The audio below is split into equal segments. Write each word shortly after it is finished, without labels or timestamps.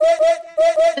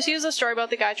Just use the story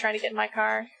about the guy trying to get in my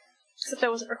car. Except I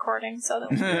wasn't recording, so that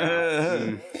was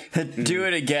Do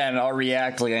it again. I'll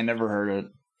react like I never heard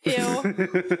it. Ew.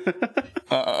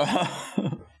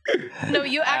 No,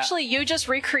 you just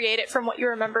recreate it from what you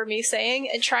remember me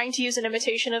saying and trying to use an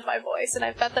imitation of my voice, and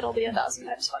I bet that'll be 1,000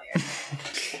 times funnier.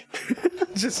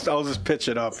 I'll just pitch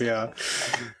it up, yeah.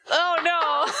 Oh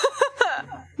no!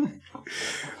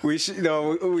 We should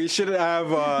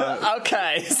have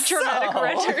Okay. Dramatic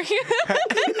rendering.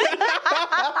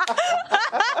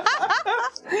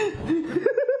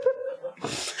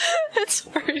 It's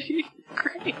pretty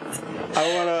great. We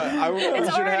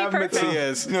should have perfect.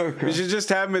 Matthias. We should just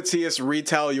have Matthias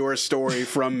retell your story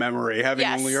from memory, having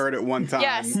only heard it one time.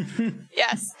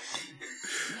 Yes.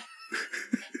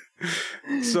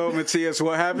 So, Matthias,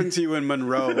 what happened to you in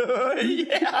Monroe?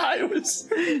 I was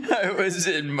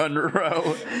in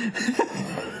Monroe.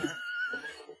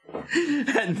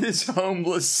 And this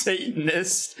homeless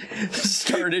Satanist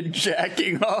started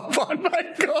jacking off on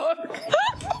my car.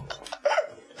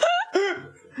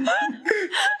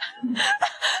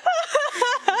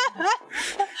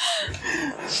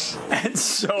 And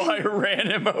so I ran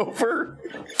him over.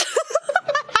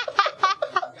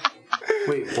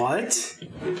 Wait, what?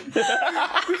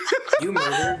 You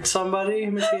murdered somebody,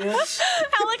 Matthias?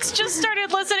 Alex just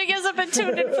started listening. He hasn't been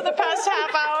tuned in for the past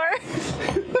half hour.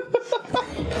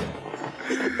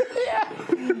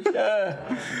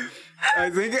 I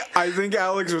think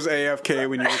Alex was AFK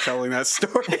when you were telling that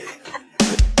story.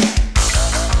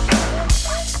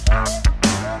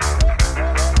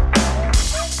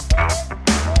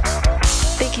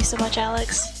 Thank you so much,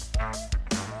 Alex.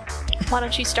 Why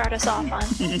don't you start us off on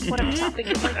whatever topic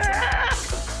you'd like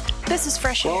to? This is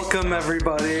Fresh Air. Welcome,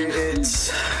 everybody.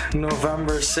 It's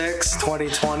November 6th,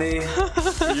 2020.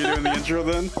 Are you doing the intro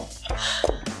then?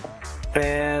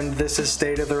 And this is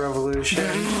State of the Revolution.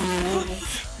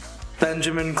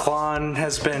 Benjamin Klon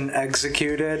has been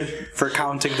executed for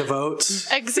counting the votes.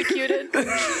 Executed.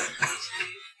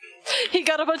 He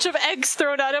got a bunch of eggs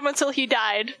thrown at him until he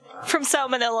died from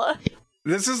salmonella.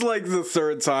 This is like the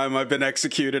third time I've been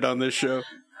executed on this show.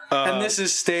 And this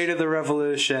is State of the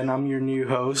Revolution. I'm your new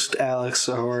host, Alex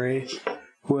Sahori.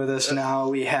 With us now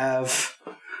we have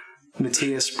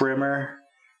Matthias Brimmer,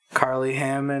 Carly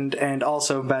Hammond, and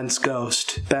also Ben's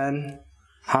ghost. Ben,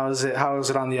 how is it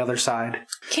on the other side?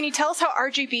 Can you tell us how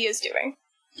RGB is doing?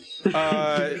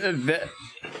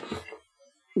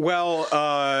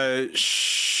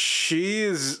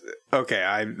 She's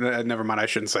okay. Never mind. I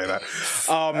shouldn't say that.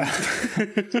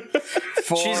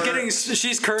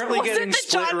 She's currently getting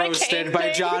split roasted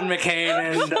by John McCain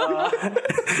and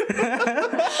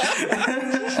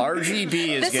RGB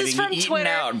is getting eaten Twitter.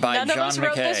 out by None John of us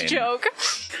wrote McCain. this joke.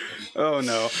 Oh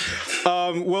no.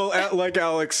 Like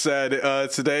Alex said,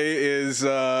 today is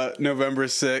November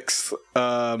 6th.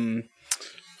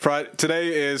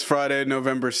 Today is Friday,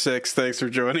 November 6th. Thanks for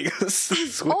joining us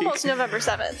this week. Almost November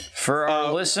 7th. For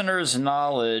our listeners'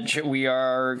 knowledge, we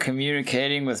are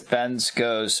communicating with Ben's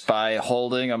ghost by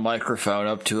holding a microphone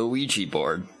up to a Ouija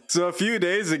board. So a few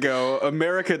days ago,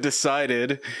 America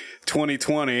decided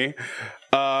 2020,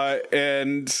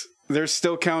 and they're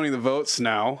still counting the votes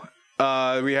now.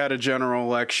 We had a general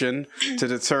election to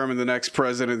determine the next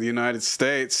president of the United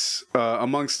States,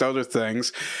 amongst other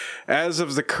things. As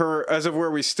of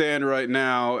where we stand right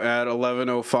now at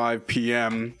 11:05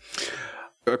 p.m.,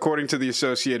 according to the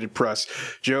Associated Press,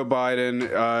 Joe Biden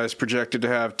is projected to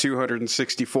have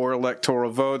 264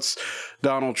 electoral votes.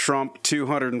 Donald Trump,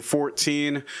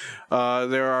 214.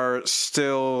 There are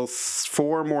still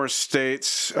 4 more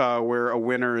states where a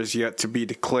winner is yet to be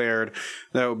declared.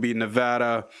 That would be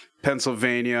Nevada,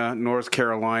 Pennsylvania, North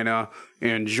Carolina,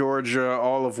 and Georgia,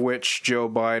 all of which Joe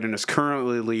Biden is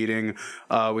currently leading,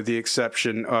 with the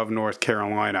exception of North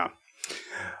Carolina.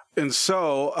 And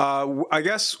so, I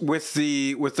guess with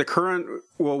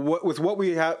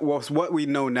what we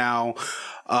know now,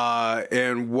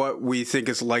 and what we think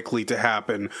is likely to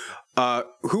happen,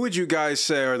 who would you guys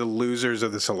say are the losers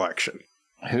of this election?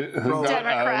 Who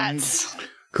Democrats.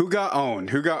 Who got owned?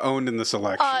 Who got owned in this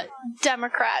election?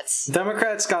 Democrats.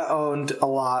 Democrats got owned a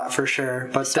lot for sure,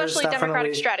 but Especially there's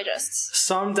Democratic definitely strategists.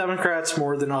 some Democrats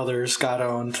more than others got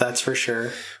owned. That's for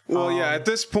sure. Well, yeah, at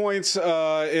this point,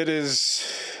 it is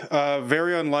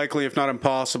very unlikely, if not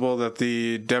impossible, that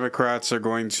the Democrats are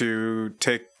going to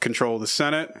take control of the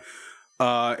Senate.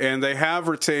 And they have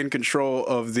retained control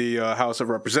of the House of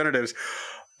Representatives.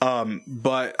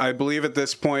 But I believe at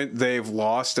this point they've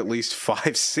lost at least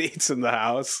 5 seats in the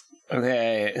House.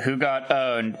 Okay, who got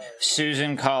owned?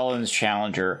 Susan Collins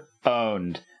Challenger,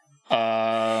 owned.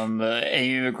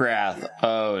 Amy McGrath,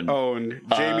 owned. Owned.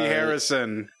 Jamie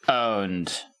Harrison.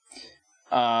 Owned.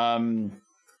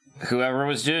 Whoever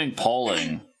was doing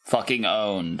polling fucking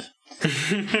owned.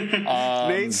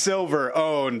 Nate Silver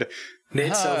owned.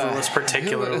 Nate Silver was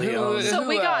particularly owned. So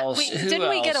we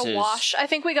get a is- wash? I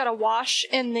think we got a wash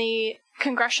in the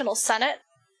Congressional Senate.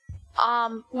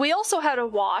 We also had a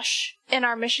wash in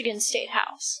our Michigan State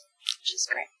House, which is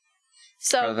great.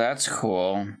 So Oh, that's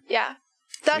cool. yeah,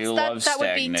 We love that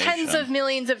would be tens stagnation. of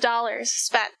millions of dollars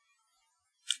spent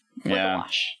with a Yeah.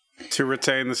 wash. To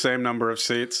retain the same number of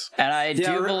seats. And I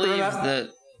Yeah, do believe remember- that.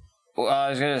 Well, I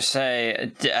was going to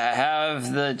say,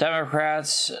 have the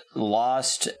Democrats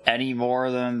lost any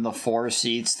more than the 4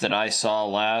 seats that I saw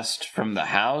last from the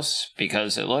House?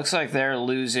 Because it looks like they're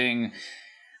losing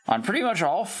on pretty much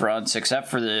all fronts except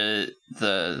for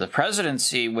the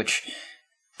presidency, which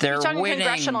they're You're talking winning.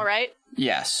 congressional, right?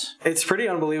 Yes. It's pretty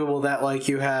unbelievable that like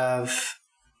you have,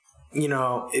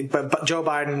 but Joe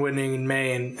Biden winning in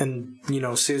Maine and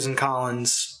Susan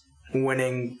Collins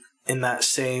winning in that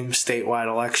same statewide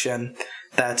election.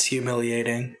 That's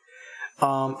humiliating.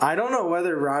 I don't know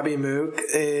whether Robbie Mook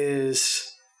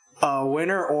is a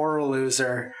winner or a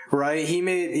loser. Right? He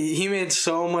made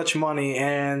so much money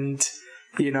and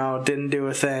didn't do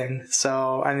a thing.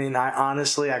 So I mean,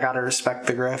 I gotta respect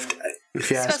the grift. If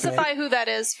you ask me. Specify who that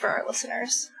is for our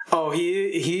listeners. Oh,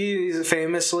 he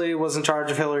famously was in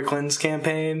charge of Hillary Clinton's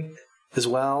campaign as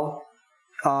well.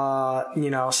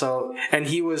 And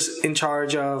he was in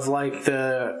charge of like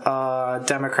the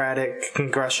Democratic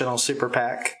Congressional Super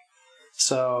PAC.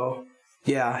 So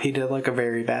yeah, he did like a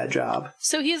very bad job.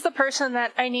 So he's the person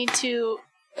that I need to,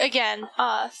 again,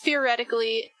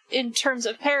 theoretically, in terms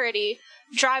of parody,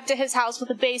 drive to his house with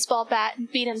a baseball bat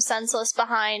and beat him senseless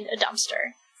behind a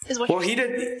dumpster. Is what Well, he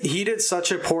did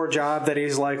such a poor job that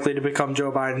he's likely to become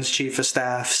Joe Biden's chief of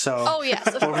staff. So Oh yes,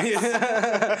 of course.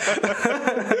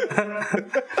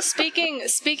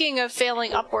 Speaking of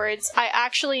failing upwards, I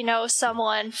actually know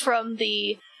someone from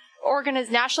the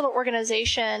national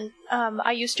organization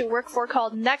I used to work for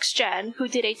called NextGen, who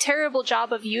did a terrible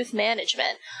job of youth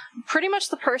management. Pretty much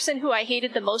the person who I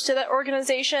hated the most of that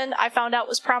organization, I found out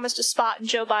was promised a spot in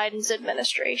Joe Biden's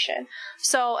administration.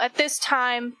 So at this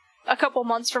time, a couple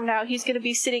months from now, he's going to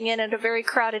be sitting in at a very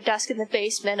crowded desk in the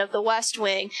basement of the West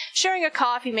Wing, sharing a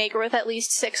coffee maker with at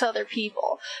least 6 other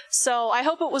people. So I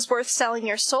hope it was worth selling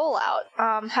your soul out.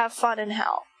 Have fun in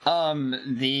hell.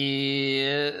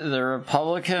 The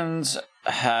Republicans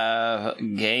have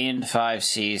gained 5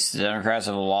 seats. The Democrats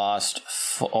have lost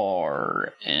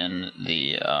 4 in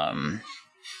the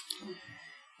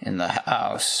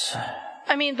House.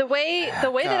 I mean, the way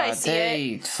that I see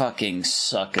they fucking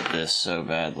suck at this so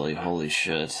badly. Holy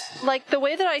shit. like the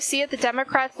way that I see it, the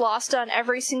Democrats lost on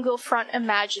every single front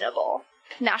imaginable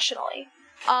nationally.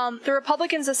 The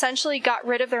Republicans essentially got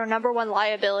rid of their number one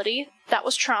liability. That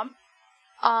was Trump.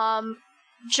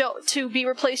 To be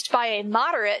replaced by a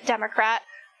moderate Democrat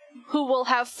who will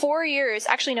have 4 years,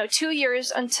 actually no, 2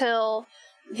 years until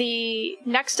the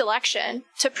next election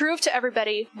to prove to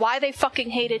everybody why they fucking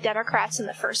hated Democrats in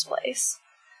the first place.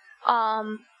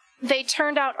 They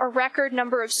turned out a record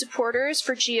number of supporters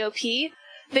for GOP.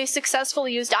 They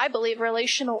successfully used, I believe,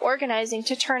 relational organizing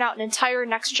to turn out an entire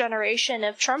next generation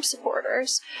of Trump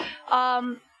supporters.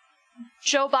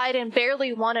 Joe Biden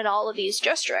barely won in all of these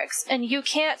districts, and you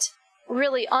can't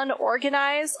really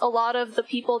unorganize a lot of the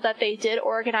people that they did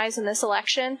organize in this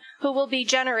election, who will be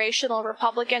generational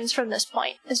Republicans from this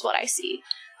point, is what I see.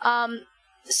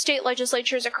 State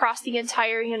legislatures across the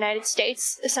entire United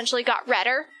States essentially got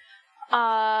redder.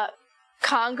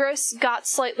 Congress got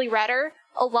slightly redder.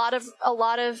 A lot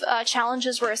of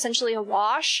challenges were essentially a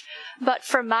wash, but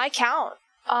from my count,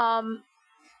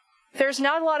 there's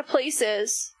not a lot of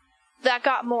places that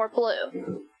got more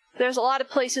blue. There's a lot of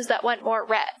places that went more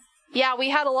red. Yeah, we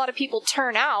had a lot of people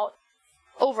turn out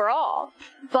overall,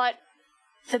 but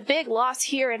the big loss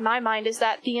here in my mind is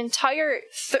that the entire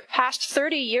past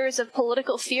 30 years of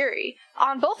political theory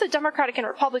on both the Democratic and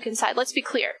Republican side, let's be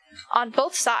clear, on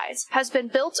both sides, has been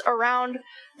built around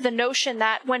the notion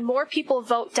that when more people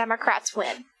vote, Democrats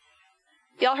win.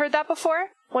 Y'all heard that before?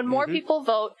 When more people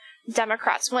vote,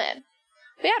 Democrats win.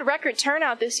 We had record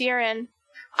turnout this year, and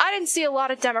I didn't see a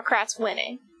lot of Democrats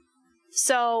winning.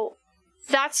 So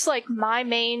that's like my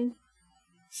main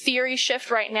theory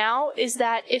shift right now, is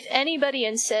that if anybody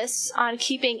insists on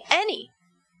keeping any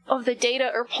of the data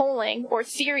or polling or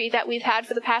theory that we've had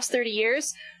for the past 30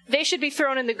 years, they should be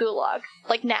thrown in the gulag,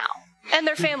 like now. And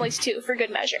their families too, for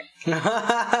good measure.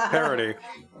 Parody.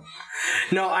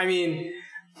 No, I mean,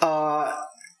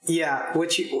 yeah,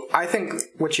 I think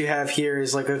what you have here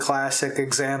is like a classic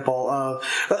example of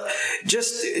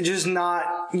just not,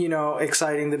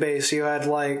 exciting the base. You had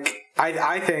like,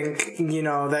 I think,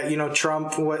 that,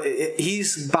 Trump, he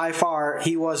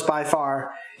was by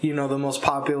far, the most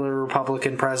popular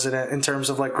Republican president in terms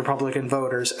of like Republican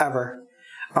voters ever.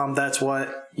 That's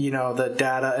what, the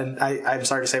data and I'm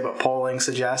sorry to say, but polling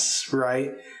suggests,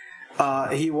 right?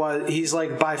 He's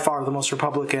like by far the most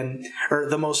Republican or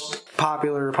the most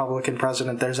popular Republican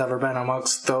president there's ever been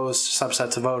amongst those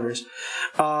subsets of voters.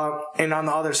 And on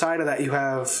the other side of that, you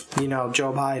have,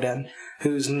 Joe Biden,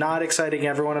 who's not exciting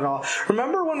everyone at all.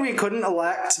 Remember when we couldn't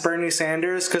elect Bernie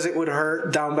Sanders because it would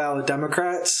hurt down ballot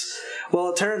Democrats?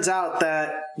 Well, it turns out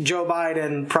that Joe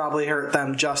Biden probably hurt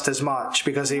them just as much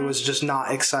because he was just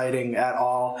not exciting at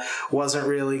all, wasn't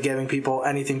really giving people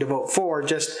anything to vote for,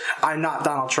 just, I'm not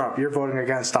Donald Trump, you're voting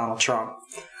against Donald Trump.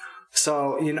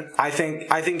 So, I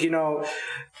think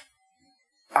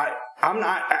I'm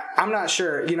not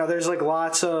sure. There's like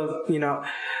lots of,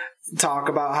 talk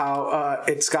about how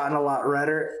it's gotten a lot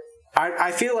redder.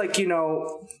 I feel like,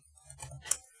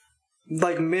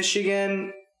 like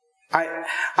Michigan,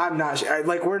 I'm not sure.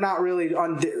 Like, we're not really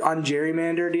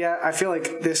ungerrymandered yet. I feel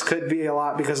like this could be a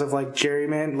lot because of like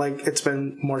gerrymander, like it's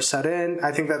been more set in.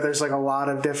 I think that there's like a lot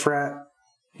of different,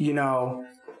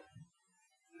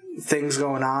 things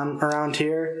going on around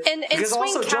here. And because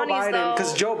swing also counties,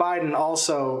 because Joe Biden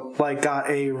also like got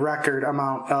a record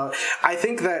amount of, I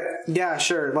think that, yeah,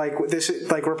 sure, like this,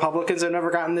 like Republicans have never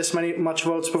gotten this much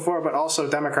votes before, but also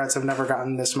Democrats have never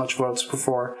gotten this much votes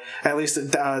before. At least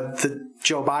the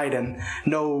Joe Biden,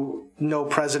 no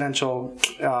presidential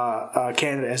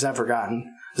candidate has ever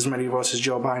gotten as many votes as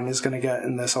Joe Biden is going to get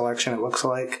in this election, it looks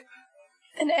like.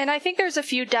 And I think there's a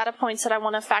few data points that I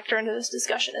want to factor into this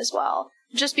discussion as well.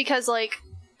 Just because, like,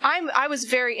 I was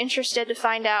very interested to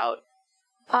find out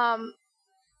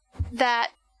that,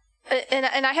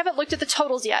 and I haven't looked at the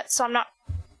totals yet, so I'm not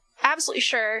absolutely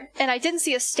sure. And I didn't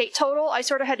see a state total. I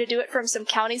sort of had to do it from some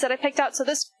counties that I picked out, so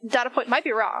this data point might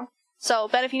be wrong. So,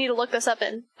 Ben, if you need to look this up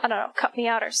and, I don't know, cut me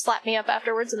out or slap me up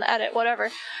afterwards in the edit,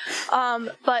 whatever.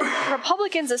 But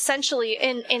Republicans essentially,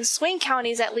 in swing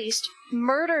counties at least,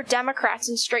 murder Democrats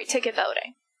in straight ticket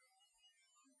voting.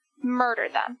 Murder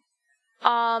them.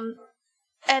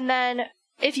 And then,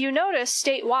 if you notice,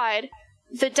 statewide,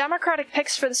 the Democratic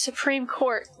picks for the Supreme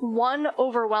Court won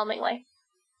overwhelmingly.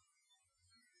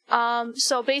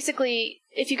 So basically,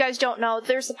 if you guys don't know,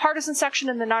 there's the partisan section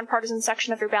and the nonpartisan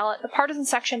section of your ballot. The partisan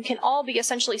section can all be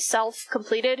essentially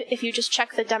self-completed if you just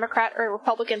check the Democrat or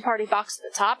Republican Party box at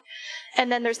the top.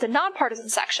 And then there's the nonpartisan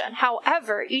section.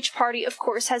 However, each party, of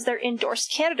course, has their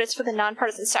endorsed candidates for the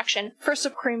nonpartisan section for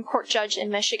Supreme Court judge in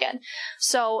Michigan.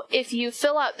 So if you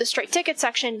fill out the straight ticket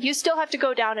section, you still have to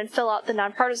go down and fill out the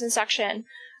nonpartisan section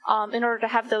in order to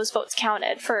have those votes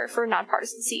counted for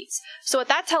nonpartisan seats. So what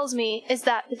that tells me is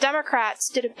that the Democrats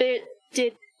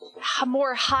did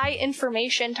more high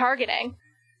information targeting,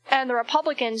 and the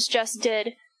Republicans just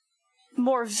did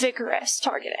more vigorous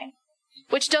targeting,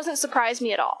 which doesn't surprise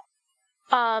me at all.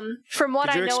 From what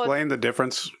I know, could you explain the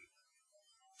difference?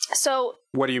 So,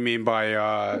 what do you mean by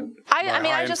I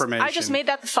just made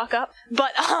that the fuck up.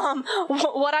 But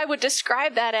what I would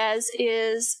describe that as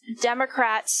is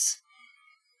Democrats,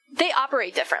 they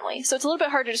operate differently. So it's a little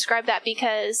bit hard to describe that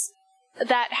because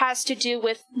that has to do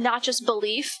with not just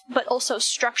belief, but also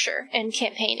structure in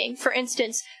campaigning. For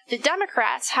instance, the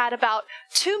Democrats had about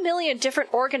 2 million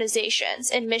different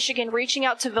organizations in Michigan reaching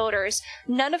out to voters,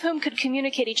 none of whom could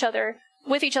communicate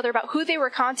with each other about who they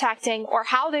were contacting or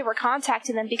how they were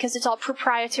contacting them because it's all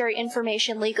proprietary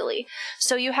information legally.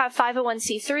 So you have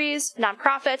 501c3s,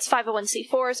 nonprofits,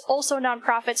 501c4s, also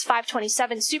nonprofits,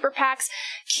 527 super PACs,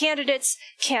 candidates,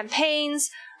 campaigns,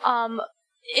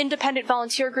 independent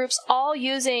volunteer groups, all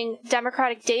using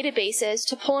Democratic databases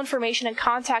to pull information and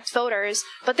contact voters,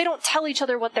 but they don't tell each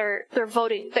other what they're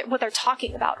voting, what they're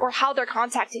talking about, or how they're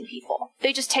contacting people.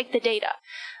 They just take the data.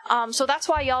 So that's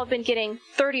why y'all have been getting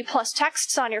 30 plus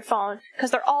texts on your phone,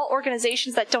 because they're all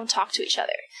organizations that don't talk to each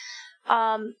other.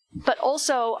 But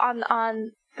also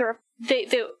on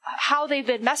how they've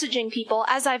been messaging people,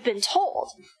 as I've been told,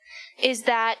 is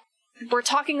that we're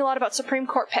talking a lot about Supreme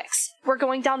Court picks. We're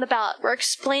going down the ballot. We're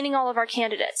explaining all of our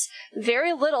candidates.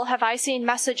 Very little have I seen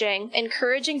messaging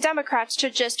encouraging Democrats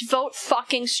to just vote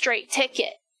fucking straight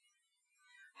ticket.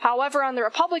 However, on the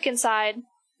Republican side,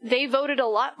 they voted a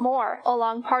lot more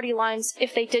along party lines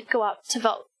if they did go out to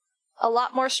vote. A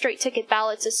lot more straight ticket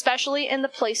ballots, especially in the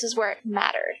places where it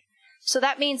mattered. So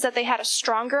that means that they had a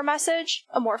stronger message,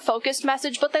 a more focused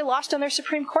message, but they lost on their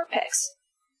Supreme Court picks.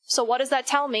 So what does that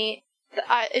tell me?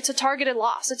 It's a targeted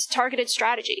loss. It's a targeted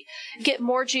strategy. Get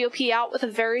more GOP out with a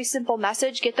very simple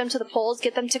message. Get them to the polls.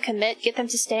 Get them to commit. Get them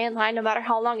to stay in line no matter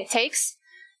how long it takes.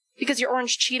 because your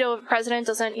orange Cheeto president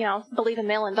doesn't, believe in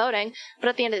mail-in voting. But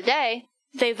at the end of the day,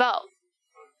 they vote.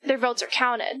 Their votes are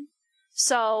counted.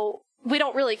 So we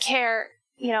don't really care,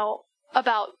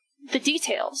 about the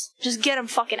details. Just get them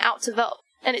fucking out to vote.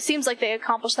 And it seems like they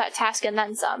accomplished that task and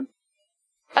then some.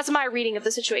 That's my reading of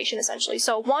the situation, essentially.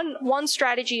 So one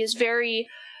strategy is very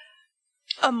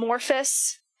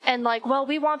amorphous and like, well,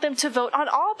 we want them to vote on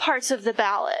all parts of the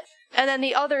ballot. And then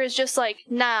the other is just like,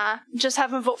 nah, just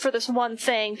have them vote for this one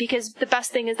thing because the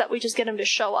best thing is that we just get them to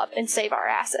show up and save our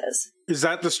asses. Is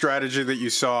that the strategy that you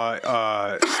saw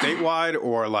statewide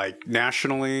or like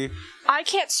nationally? I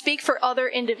can't speak for other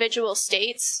individual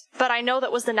states, but I know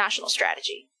that was the national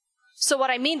strategy. So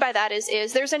what I mean by that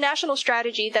is there's a national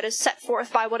strategy that is set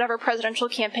forth by whatever presidential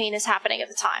campaign is happening at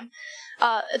the time.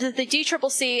 The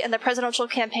DCCC and the presidential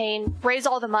campaign raise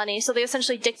all the money, so they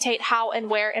essentially dictate how and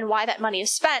where and why that money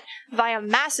is spent via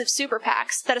massive super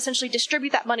PACs that essentially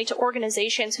distribute that money to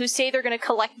organizations who say they're going to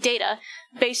collect data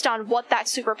based on what that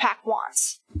super PAC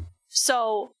wants.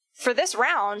 So for this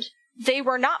round, they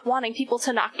were not wanting people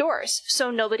to knock doors, so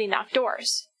nobody knocked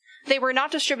doors. They were not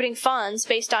distributing funds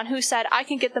based on who said, I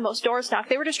can get the most doors knocked.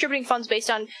 They were distributing funds based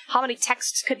on how many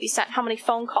texts could be sent, how many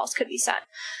phone calls could be sent.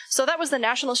 So that was the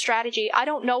national strategy. I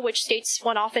don't know which states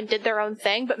went off and did their own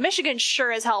thing, but Michigan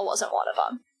sure as hell wasn't one of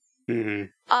them.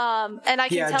 Mm-hmm. And I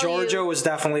can tell Georgia was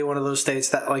definitely one of those states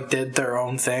that like did their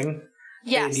own thing.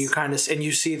 Yes. And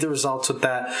you see the results with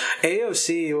that.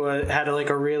 AOC had like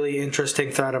a really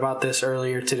interesting thread about this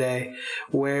earlier today,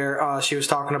 where she was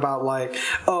talking about like,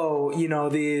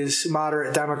 these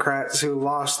moderate Democrats who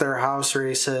lost their House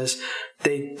races,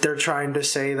 they're trying to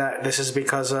say that this is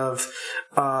because of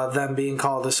them being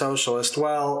called a socialist.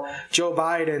 Well, Joe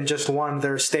Biden just won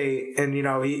their state, and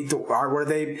were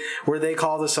they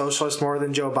called a socialist more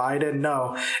than Joe Biden?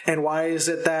 No. And why is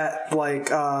it that like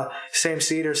Sam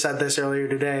Cedar said this earlier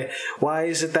today? Why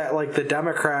is it that like the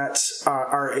Democrats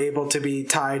are able to be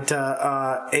tied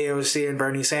to AOC and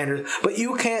Bernie Sanders, but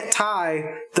you can't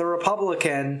tie the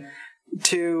Republican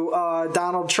to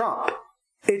Donald Trump?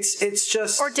 It's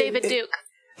just or David Duke.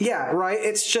 Yeah, right.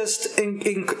 It's just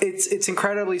it's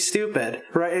incredibly stupid,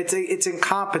 right? It's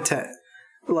incompetent,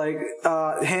 like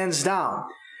hands down.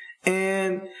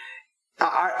 And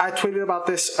I tweeted about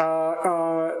this,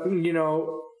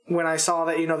 when I saw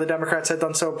that the Democrats had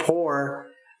done so poor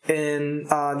in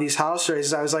these House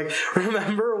races. I was like,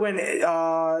 remember when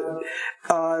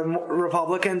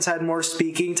Republicans had more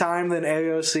speaking time than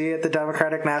AOC at the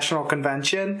Democratic National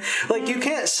Convention? Like, you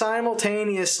can't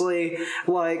simultaneously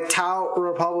like tout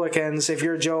Republicans if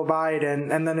you're Joe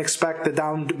Biden and then expect the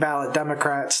down ballot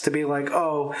Democrats to be like,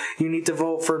 oh, you need to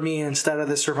vote for me instead of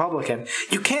this Republican.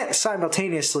 You can't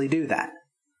simultaneously do that.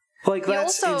 Like,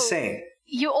 that's insane.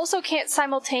 You also can't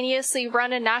simultaneously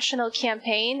run a national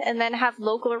campaign and then have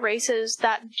local races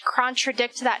that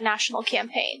contradict that national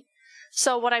campaign.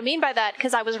 So what I mean by that,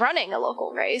 because I was running a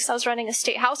local race, I was running a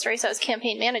state house race, I was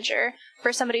campaign manager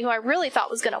for somebody who I really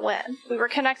thought was going to win. We were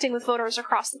connecting with voters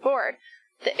across the board.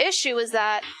 The issue is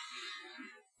that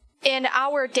in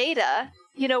our data,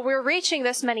 we're reaching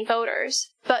this many voters,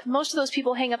 but most of those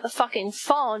people hang up the fucking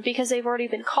phone because they've already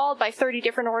been called by 30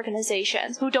 different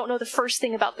organizations who don't know the first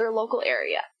thing about their local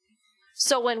area.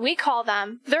 So when we call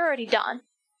them, they're already done.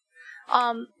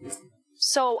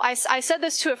 So I said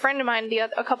this to a friend of mine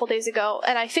a couple days ago,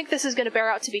 and I think this is going to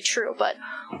bear out to be true, but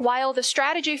while the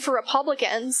strategy for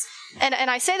Republicans, and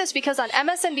I say this because on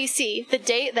MSNBC,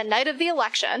 the night of the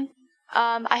election,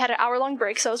 I had an hour-long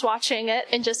break, so I was watching it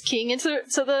and just keying into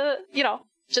the,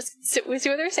 just see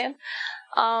where they're saying.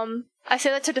 I say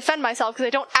that to defend myself because I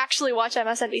don't actually watch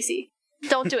MSNBC.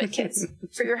 Don't do it, kids,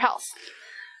 for your health.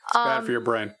 It's bad for your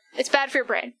brain. It's bad for your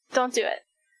brain. Don't do it.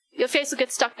 Your face will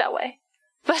get stuck that way.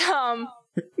 But,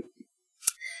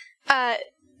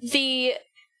 the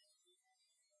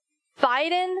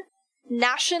Biden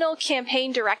national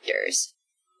campaign directors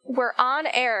were on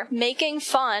air making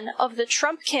fun of the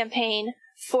Trump campaign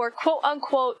for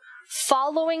quote-unquote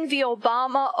following the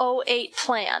Obama 08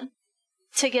 plan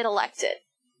to get elected.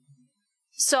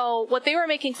 So what they were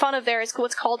making fun of there is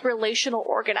what's called relational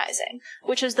organizing,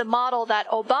 which is the model that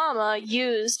Obama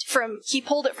used he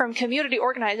pulled it from community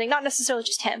organizing, not necessarily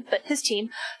just him, but his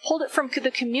team, pulled it from the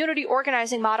community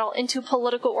organizing model into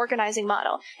political organizing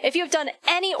model. If you've done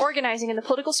any organizing in the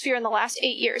political sphere in the last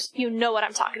 8 years, you know what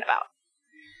I'm talking about.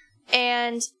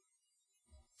 And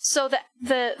so the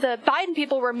Biden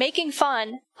people were making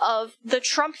fun of the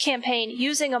Trump campaign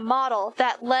using a model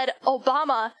that led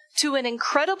Obama to an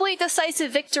incredibly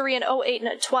decisive victory in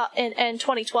 2008 and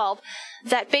 2012,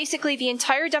 that basically the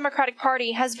entire Democratic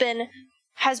Party has been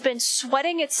has been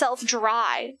sweating itself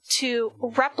dry to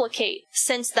replicate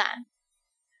since then.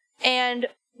 And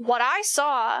what I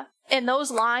saw in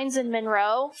those lines in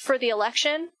Monroe for the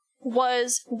election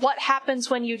was what happens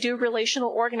when you do relational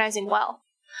organizing well.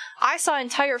 I saw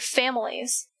entire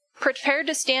families prepared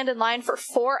to stand in line for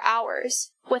 4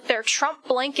 hours with their Trump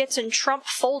blankets and Trump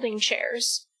folding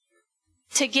chairs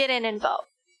to get in and vote.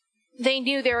 They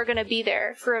knew they were going to be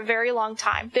there for a very long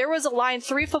time. There was a line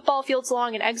 3 football fields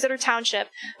long in Exeter Township,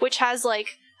 which has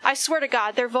I swear to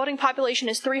God, their voting population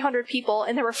is 300 people,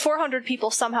 and there were 400 people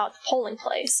somehow at the polling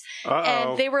place.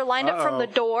 And they were lined up from the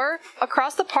door,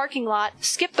 across the parking lot,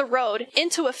 skipped the road,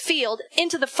 into a field,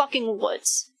 into the fucking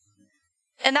woods.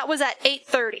 And that was at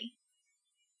 8:30.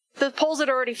 The polls had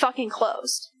already fucking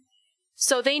closed.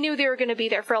 So they knew they were going to be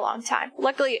there for a long time.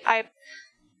 Luckily, I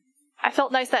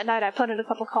felt nice that night. I put in a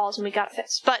couple calls and we got it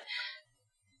fixed. But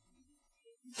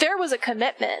there was a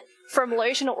commitment from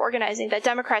relational organizing that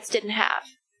Democrats didn't have.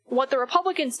 What the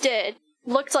Republicans did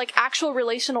looked like actual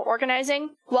relational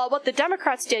organizing, while what the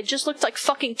Democrats did just looked like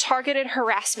fucking targeted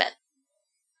harassment.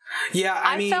 Yeah,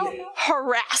 I mean, felt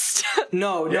harassed.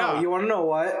 No, you want to know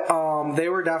what? They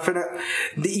were definite.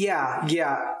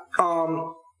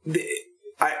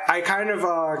 I kind of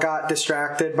got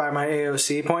distracted by my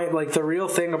AOC point. Like, the real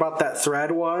thing about that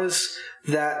thread was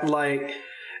that,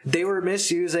 they were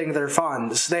misusing their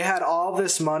funds. They had all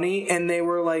this money and they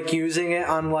were using it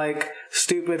on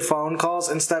stupid phone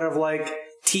calls instead of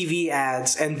TV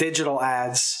ads and digital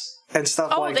ads and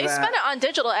stuff like that. Oh, they spent it on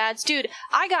digital ads, dude.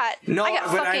 I got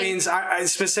I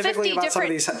specifically about some of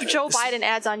these Joe Biden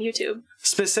ads on YouTube.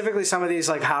 Specifically, some of these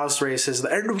House races.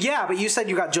 Yeah, but you said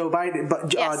you got Joe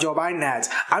Biden, yes. Joe Biden ads.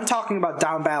 I'm talking about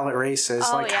down ballot races,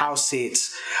 House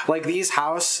seats.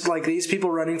 These people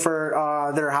running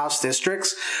for their House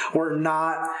districts were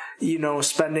not,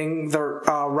 spending their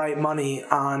right money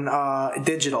on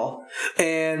digital.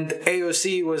 And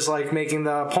AOC was making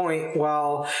the point.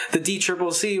 Well, the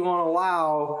DCCC won't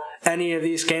allow any of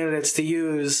these candidates to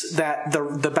use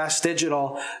the best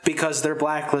digital because they're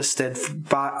blacklisted,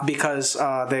 because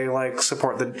they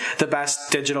support the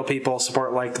best digital people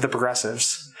support the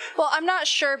progressives. Well, I'm not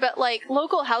sure, but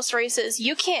local House races,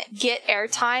 you can't get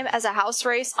airtime as a House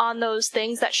race on those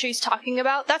things that she's talking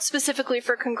about. That's specifically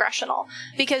for congressional,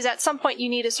 because at some point you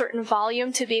need a certain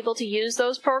volume to be able to use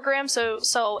those programs.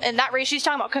 So in that race, she's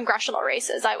talking about congressional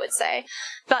races, I would say.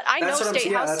 But I know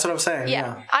state House. That's what I'm saying.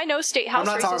 Yeah, I know state House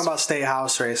races. I'm not talking about state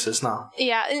House races, no.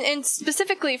 Yeah, and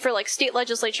specifically for state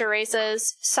legislature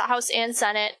races, House and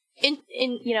Senate,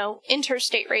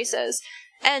 interstate races.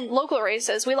 And local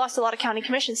races, we lost a lot of county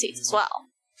commission seats as well,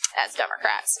 as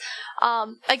Democrats.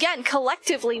 Again,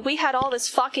 collectively, we had all this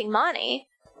fucking money,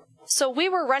 so we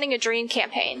were running a dream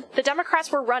campaign. The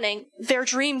Democrats were running their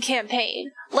dream campaign.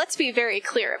 Let's be very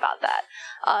clear about that.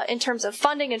 In terms of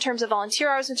funding, in terms of volunteer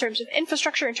hours, in terms of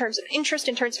infrastructure, in terms of interest,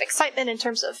 in terms of excitement, in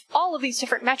terms of all of these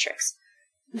different metrics.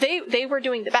 They were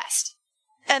doing the best.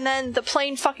 And then the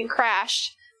plane fucking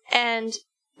crashed, and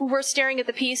we're staring at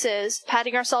the pieces,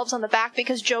 patting ourselves on the back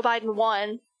because Joe Biden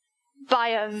won by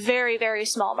a very, very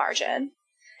small margin.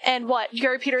 And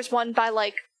Gary Peters won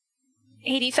by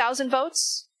 80,000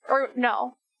 votes? Or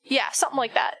no. Yeah, something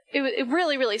like that. It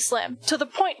really, really slim. To the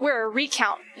point where a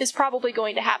recount is probably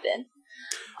going to happen.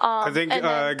 I think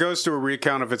it goes to a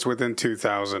recount if it's within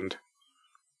 2,000.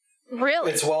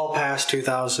 Really? It's well past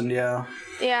 2,000, yeah.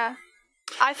 Yeah.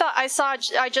 I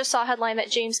just saw a headline that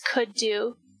James could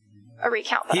do a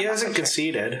recount. He hasn't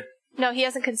conceded. No, he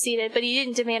hasn't conceded, but he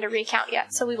didn't demand a recount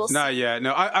yet, so we will see. Not yet.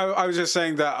 No, I was just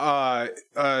saying that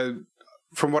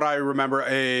from what I remember,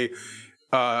 a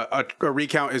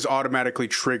recount is automatically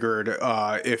triggered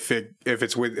if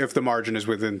the margin is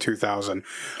within 2,000.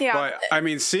 Yeah. But I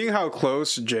mean, seeing how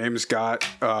close James got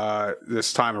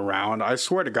this time around, I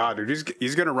swear to God, dude,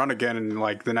 he's gonna run again in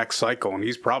the next cycle, and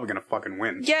he's probably gonna fucking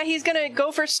win. Yeah, he's gonna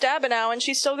go for Stabenow, and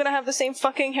she's still gonna have the same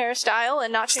fucking hairstyle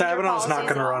and not change her policies. Stabenow's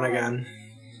not gonna run again.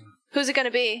 Who's it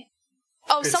gonna be?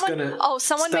 Someone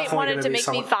wanted to make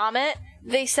me vomit.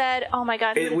 They said, "Oh my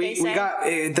God!" We got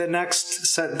the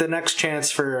next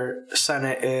chance for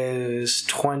Senate is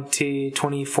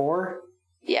 2024.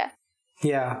 Yeah.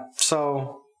 Yeah.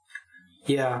 So,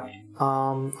 yeah.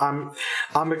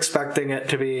 I'm expecting it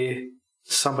to be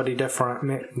somebody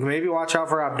different. Maybe watch out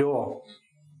for Abdul.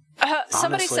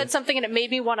 Somebody said something and it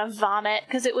made me want to vomit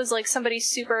because it was somebody's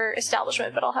super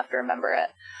establishment, but I'll have to remember it.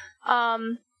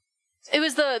 It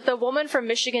was the woman from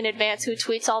Michigan Advance who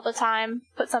tweets all the time.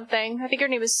 Put something. I think her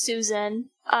name is Susan.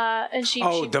 And she.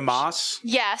 Oh, DeMoss?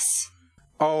 Yes.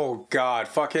 Oh God,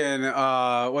 fucking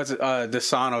what's it?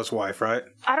 DeSano's wife, right?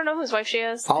 I don't know whose wife she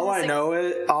is. All I know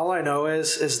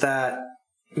is that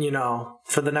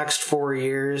for the next 4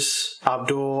 years,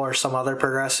 Abdul or some other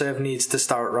progressive needs to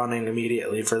start running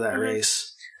immediately for that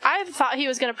race. I thought he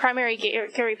was going to primary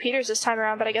Gary Peters this time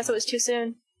around, but I guess it was too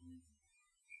soon.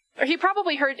 Or he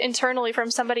probably heard internally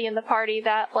from somebody in the party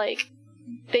that,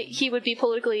 he would be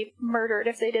politically murdered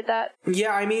if they did that.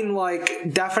 Yeah, I mean,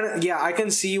 definitely, yeah, I can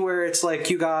see where it's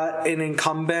you got an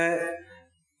incumbent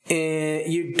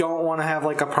and you don't want to have,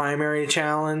 a primary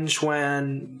challenge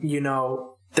when,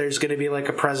 there's going to be,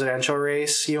 a presidential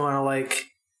race. You want to,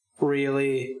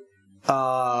 really,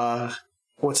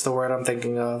 what's the word I'm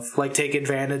thinking of? Take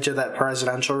advantage of that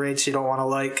presidential race. You don't want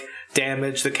to,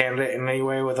 damage the candidate in any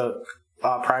way with a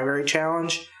primary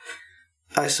challenge,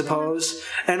 I suppose.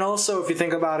 And also, if you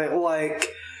think about it,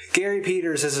 Gary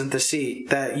Peters isn't the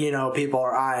seat that, people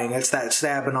are eyeing. It's that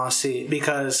Stabenow seat,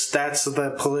 because that's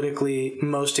the politically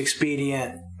most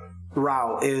expedient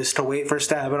route, is to wait for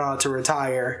Stabenow to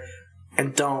retire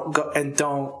and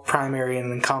don't primary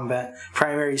an incumbent.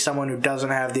 Primary someone who doesn't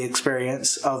have the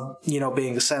experience of,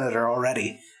 being a senator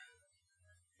already.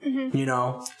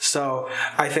 Mm-hmm. So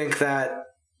I think that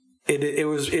it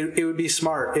would be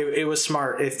smart. It was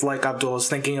smart if Abdul was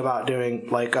thinking about doing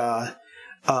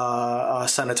a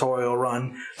senatorial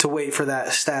run, to wait for that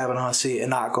Stabenow seat and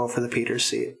not go for the Peters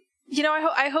seat.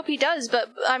 I hope he does, but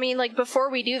I mean,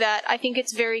 before we do that, I think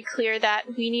it's very clear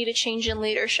that we need a change in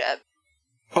leadership.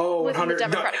 Oh, within the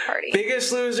Democratic Party.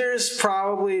 Biggest losers,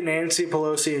 probably Nancy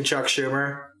Pelosi and Chuck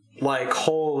Schumer.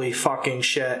 Holy fucking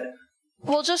shit.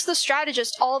 Well, just the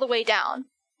strategist all the way down.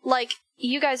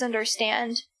 You guys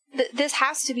understand that this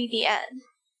has to be the end.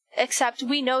 Except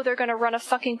we know they're going to run a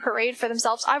fucking parade for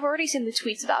themselves. I've already seen the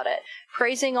tweets about it,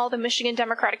 praising all the Michigan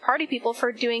Democratic Party people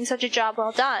for doing such a job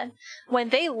well done, when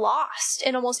they lost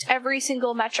in almost every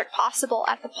single metric possible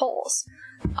at the polls.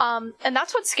 And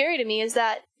that's what's scary to me, is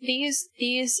that these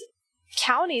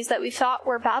counties that we thought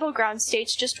were battleground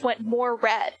states just went more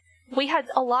red. We had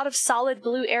a lot of solid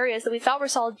blue areas that we thought were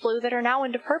solid blue that are now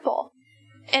into purple.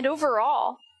 And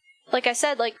overall, like I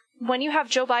said, when you have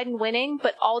Joe Biden winning,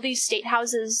 but all these state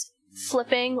houses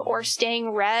flipping or staying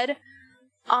red,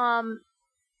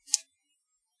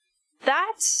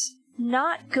 that's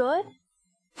not good.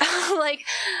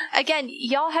 Again,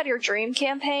 y'all had your dream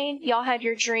campaign, y'all had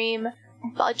your dream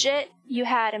budget, you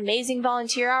had amazing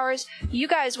volunteer hours, you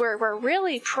guys were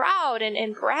really proud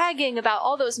and bragging about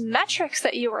all those metrics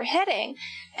that you were hitting,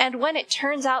 and when it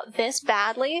turns out this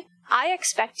badly, I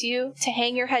expect you to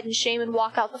hang your head in shame and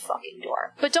walk out the fucking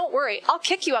door. But don't worry, I'll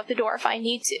kick you out the door if I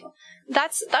need to.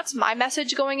 That's my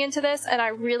message going into this, and I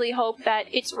really hope that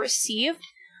it's received.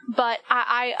 But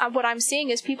I what I'm seeing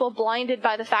is people blinded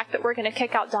by the fact that we're going to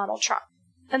kick out Donald Trump.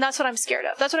 And that's what I'm scared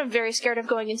of. That's what I'm very scared of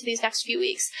going into these next few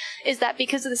weeks, is that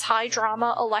because of this high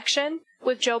drama election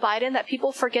with Joe Biden, that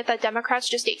people forget that Democrats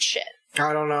just ate shit.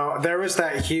 I don't know. There was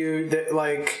that huge,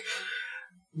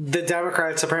 the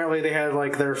Democrats, apparently they had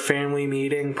their family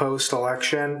meeting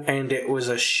post-election, and it was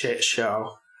a shit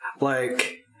show.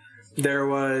 There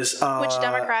was which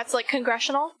Democrats?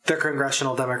 Congressional? The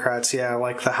congressional Democrats, yeah,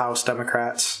 the House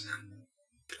Democrats.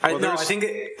 I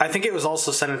think it was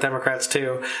also Senate Democrats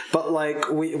too. But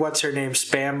what's her name?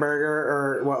 Spamberger,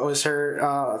 or what was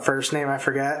her first name? I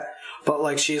forget.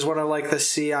 But she's one of the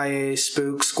CIA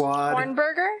spook squad.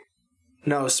 Hornberger?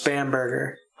 No,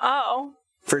 Spamberger. Oh.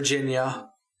 Virginia.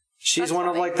 She's That's one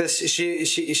funny. of this.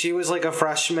 She was a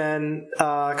freshman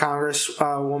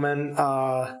congresswoman.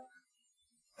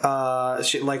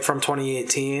 She from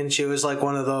 2018. She was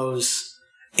one of those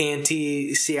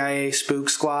anti-CIA spook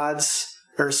squads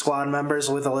or squad members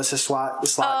with Alyssa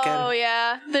Slotkin. Oh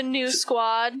yeah, the new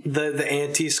squad. The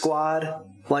anti-squad,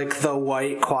 the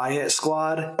white quiet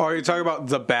squad. Oh, are you talking about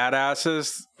the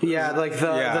badasses? Yeah,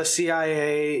 the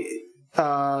CIA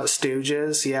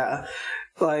stooges. Yeah.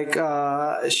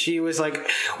 She was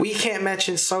we can't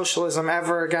mention socialism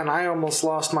ever again. I almost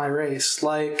lost my race.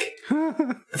 Yeah.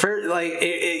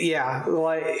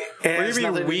 What do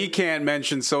you mean we can't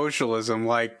mention socialism?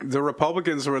 The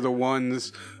Republicans were the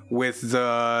ones with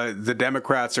the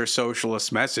Democrats are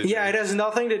socialist message. Yeah, it has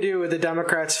nothing to do with the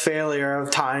Democrats' failure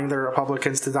of tying the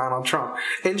Republicans to Donald Trump.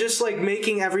 And just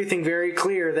making everything very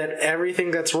clear that everything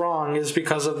that's wrong is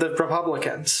because of the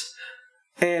Republicans.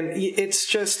 And it's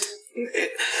just...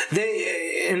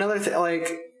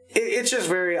 it's just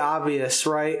very obvious,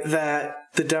 right, that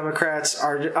the Democrats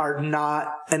are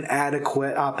not an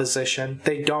adequate opposition.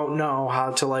 They don't know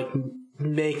how to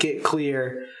make it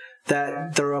clear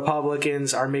that the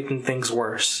Republicans are making things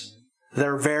worse.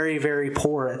 They're very, very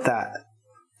poor at that.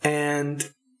 And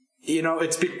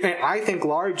I think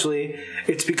largely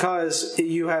it's because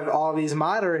you have all these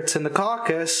moderates in the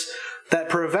caucus that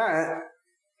prevent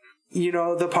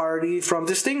the party from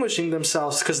distinguishing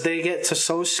themselves because they get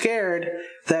so scared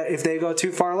that if they go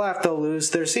too far left, they'll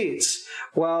lose their seats.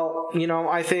 Well,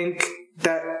 I think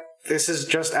that this is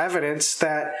just evidence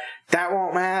that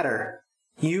won't matter.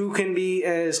 You can be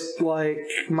as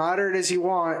moderate as you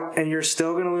want, and you're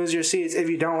still going to lose your seats if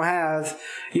you don't have,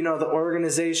 the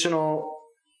organizational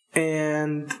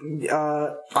and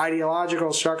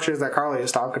ideological structures that Carly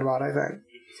is talking about, I think.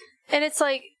 And it's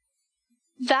like,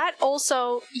 that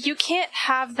also, you can't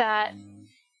have that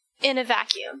in a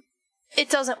vacuum. It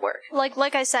doesn't work.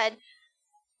 Like I said,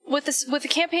 with the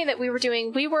campaign that we were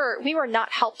doing, we were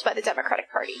not helped by the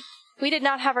Democratic Party. We did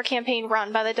not have our campaign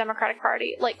run by the Democratic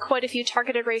Party, like quite a few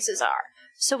targeted races are.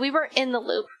 So we were in the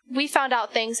loop. We found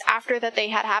out things after that they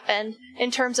had happened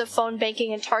in terms of phone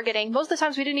banking and targeting. Most of the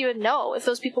times we didn't even know if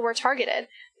those people were targeted.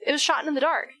 It was shot in the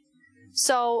dark.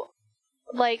 So,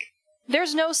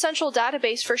 there's no central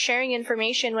database for sharing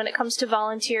information when it comes to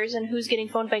volunteers and who's getting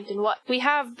phone banked and what. We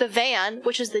have the VAN,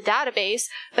 which is the database,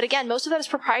 but again, most of that is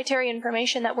proprietary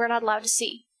information that we're not allowed to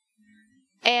see.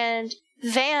 And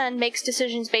VAN makes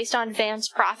decisions based on VAN's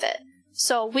profit.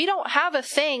 So we don't have a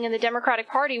thing in the Democratic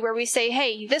Party where we say,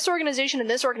 hey, this organization and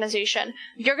this organization,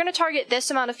 you're going to target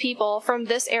this amount of people from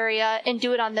this area and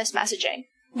do it on this messaging.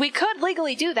 We could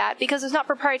legally do that because it's not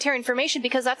proprietary information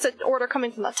because that's an order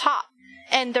coming from the top.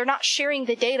 And they're not sharing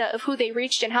the data of who they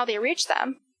reached and how they reached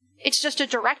them. It's just a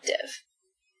directive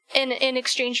in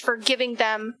exchange for giving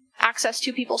them access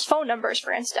to people's phone numbers,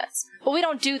 for instance. But we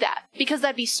don't do that because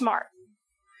that'd be smart.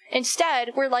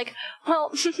 Instead, we're like,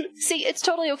 well, see, it's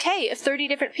totally okay if 30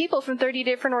 different people from 30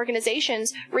 different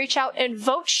organizations reach out and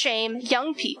vote shame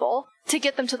young people to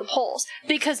get them to the polls,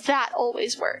 because that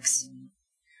always works.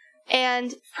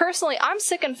 And personally, I'm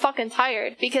sick and fucking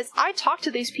tired because I talk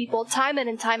to these people time in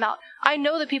and time out. I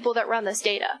know the people that run this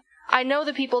data. I know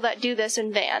the people that do this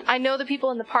in VAN. I know the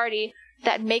people in the party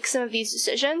that make some of these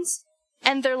decisions.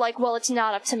 And they're like, well, it's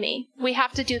not up to me. We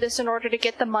have to do this in order to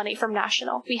get the money from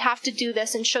National. We have to do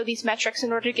this and show these metrics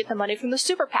in order to get the money from the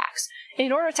super PACs.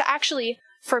 In order to actually,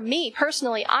 for me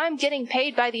personally, I'm getting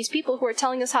paid by these people who are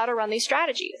telling us how to run these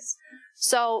strategies.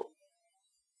 So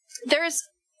there's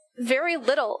very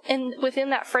little within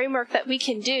that framework that we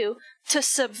can do to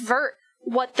subvert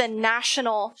what the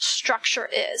national structure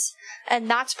is. And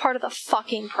that's part of the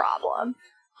fucking problem.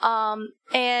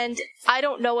 And I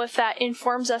don't know if that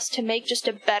informs us to make just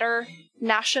a better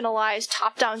nationalized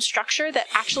top-down structure that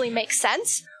actually makes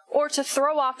sense, or to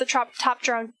throw off the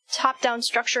top-down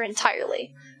structure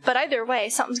entirely. But either way,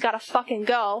 something's gotta fucking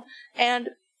go. And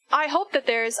I hope that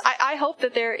there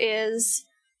is,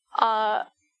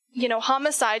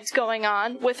 homicides going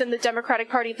on within the Democratic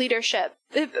Party leadership.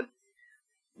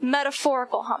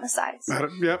 Metaphorical homicides.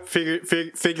 Yep,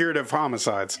 figurative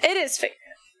homicides. It is figurative.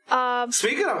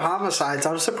 Speaking of homicides,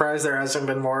 I'm surprised there hasn't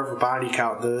been more of a body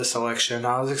count to this election.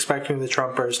 I was expecting the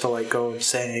Trumpers to go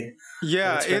insane.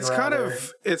 Yeah, it's kind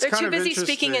of they're too busy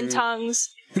speaking in tongues.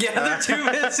 Yeah, they're too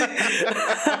busy.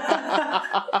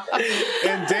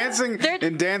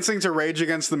 and dancing to Rage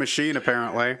Against the Machine,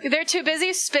 apparently. They're too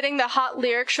busy spitting the hot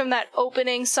lyrics from that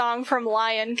opening song from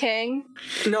Lion King.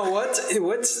 No, what's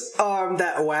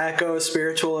that wacko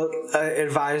spiritual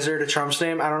advisor to Trump's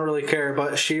name? I don't really care,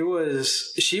 but she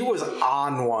was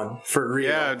on one for real.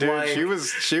 Yeah, dude,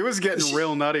 she was getting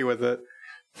real nutty with it.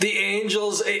 The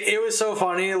Angels, it was so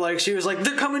funny. She was like,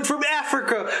 they're coming from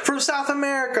Africa, from South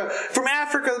America, from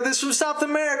South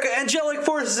America, angelic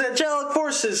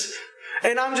forces.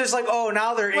 And I'm just like, oh,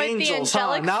 now they're angels,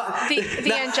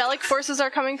 the angelic forces are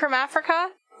coming from Africa?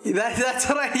 That's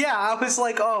what I was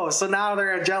like, oh, so now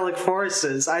they're angelic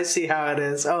forces. I see how it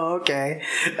is. Oh, okay.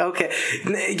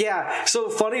 Yeah, so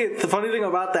the funny thing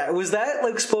about that, was that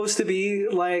supposed to be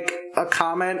a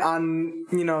comment on,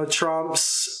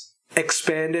 Trump's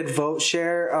expanded vote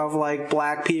share of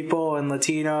black people and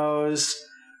Latinos?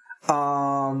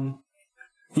 I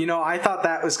thought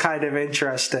that was kind of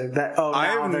interesting. I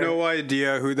have no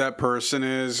idea who that person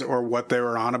is or what they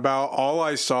were on about. All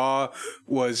I saw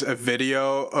was a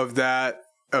video of that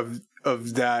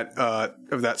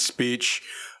speech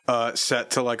set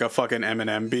to a fucking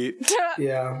Eminem beat.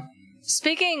 Yeah.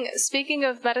 Speaking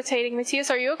of meditating, Matthias,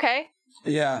 are you okay?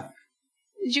 Yeah.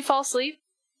 Did you fall asleep?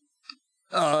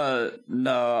 No,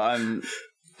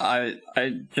 I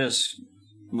just...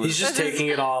 He's just taking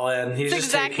it all in. It's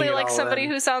exactly like somebody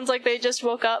who sounds like they just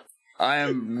woke up. I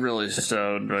am really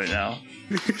stoned right now.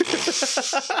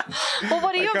 Well,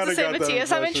 what do you have to say,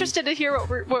 Matthias? I'm interested to hear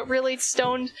what really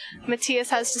stoned Matthias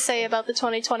has to say about the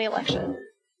 2020 election.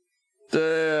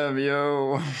 Damn,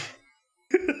 yo.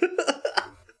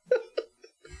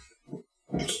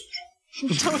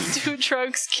 Don't do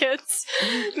drugs, kids.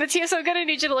 Matthias, I'm gonna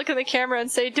need you to look in the camera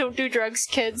and say, "Don't do drugs,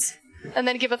 kids," and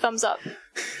then give a thumbs up.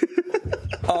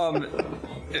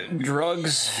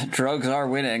 Drugs are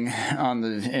winning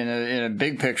in a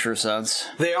big picture sense.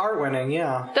 They are winning,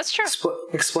 yeah. That's true.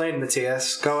 Explain,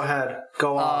 Matthias. Go ahead.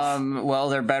 Go off. Well,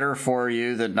 they're better for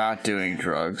you than not doing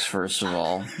drugs, first of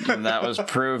all. And that was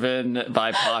proven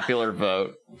by popular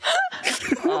vote.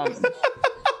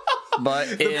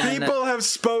 But People have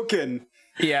spoken.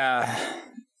 Yeah.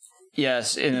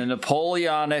 Yes, in a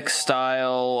Napoleonic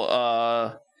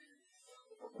style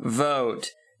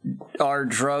vote, are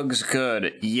drugs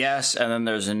good? Yes, and then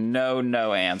there's a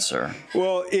no answer.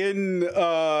 Well, in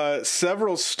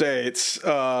several states,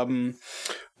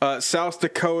 South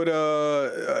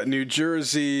Dakota, New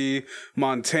Jersey,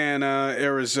 Montana,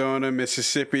 Arizona,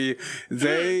 Mississippi,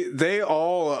 they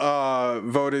all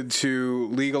voted to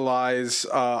legalize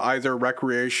either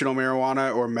recreational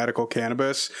marijuana or medical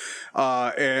cannabis.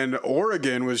 And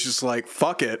Oregon was just like,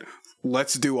 fuck it,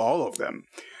 let's do all of them.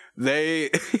 They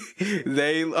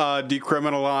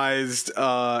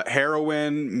decriminalized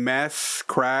heroin, meth,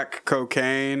 crack,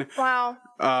 cocaine. Wow.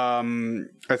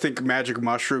 I think magic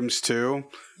mushrooms too.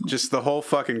 Just the whole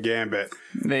fucking gambit.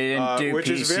 They didn't do which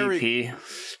PCP. Is very.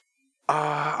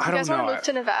 I You don't guys know. want to move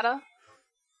to Nevada?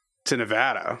 To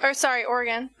Nevada. Or sorry,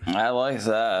 Oregon. I like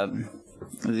that.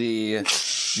 The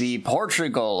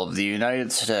Portugal of the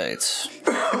United States.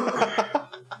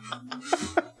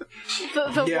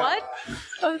 The what?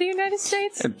 Of the United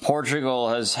States? Portugal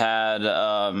has had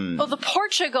Oh, the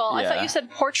Portugal. I thought yeah. you said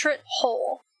portrait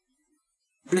hole.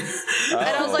 And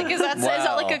I was like, is that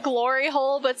like a glory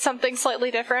hole, but something slightly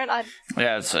different?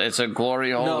 Yeah, it's a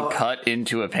glory hole No. cut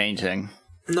into a painting.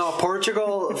 No,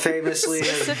 Portugal famously has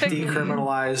Specific-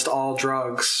 decriminalized all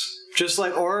drugs. Just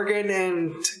like Oregon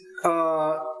and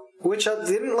which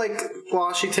didn't like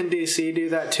Washington D.C. do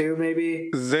that too?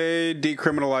 Maybe. They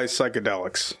decriminalized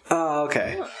psychedelics. Oh,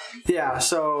 okay. Yeah.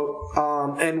 So,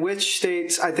 and which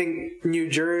states? I think New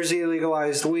Jersey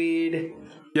legalized weed.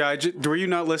 Yeah, were you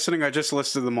not listening? I just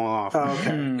listed them all off. Oh,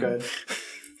 okay, good.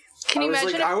 Can you imagine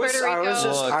if Puerto Rico...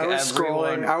 Look, I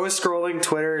was scrolling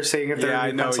Twitter seeing if there were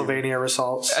any know Pennsylvania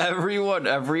results. Everyone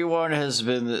has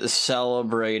been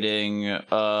celebrating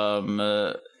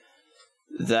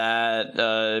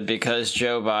that because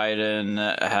Joe Biden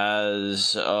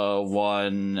has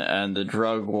won and the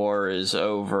drug war is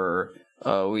over,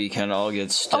 we can all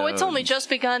get stoned. Oh, it's only just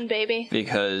begun, baby.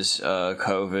 Because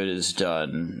COVID is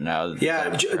done now. That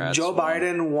the Democrats Joe won.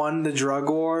 Biden won the drug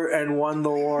war and won the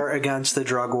war against the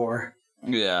drug war.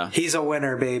 Yeah. He's a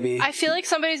winner, baby. I feel like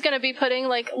somebody's going to be putting,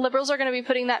 like, liberals are going to be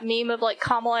putting that meme of, like,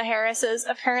 Kamala Harris's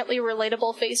apparently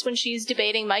relatable face when she's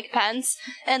debating Mike Pence,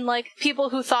 and, like, people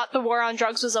who thought the war on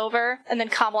drugs was over, and then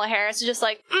Kamala Harris is just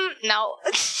like, no.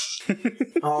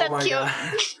 Oh That's my cute.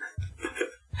 god.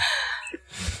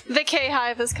 The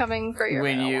K-Hive is coming for your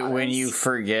When marijuanas. you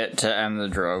forget to end the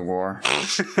drug war.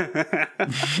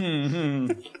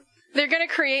 They're going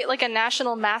to create, like, a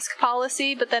national mask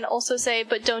policy, but then also say,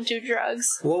 but don't do drugs.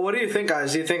 Well, what do you think,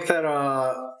 guys? Do you think that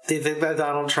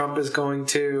Donald Trump is going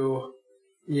to,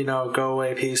 go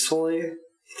away peacefully? You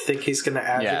think he's going to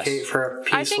advocate for a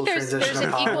peaceful I think there's transition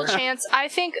an of equal power? chance. I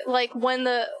think, like, when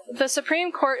the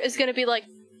Supreme Court is going to be, like,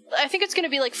 I think it's going to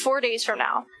be, like, 4 days from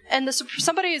now, and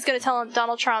somebody is going to tell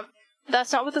Donald Trump,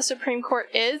 that's not what the Supreme Court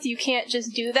is, you can't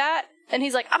just do that. And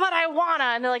he's like, but I wanna.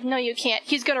 And they're like, no, you can't.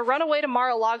 He's going to run away to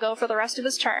Mar-a-Lago for the rest of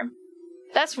his term.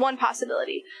 That's one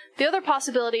possibility. The other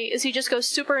possibility is he just goes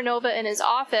supernova in his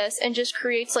office and just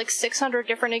creates like 600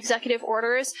 different executive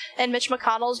orders, and Mitch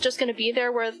McConnell's just going to be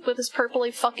there with his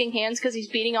purpley fucking hands because he's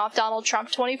beating off Donald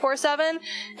Trump 24/7,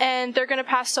 and they're going to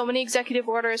pass so many executive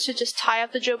orders to just tie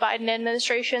up the Joe Biden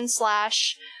administration /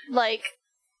 like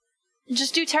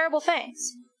just do terrible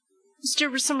things. Just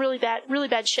do some really bad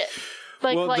shit.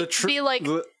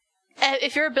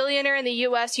 If you're a billionaire in the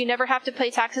U.S., you never have to pay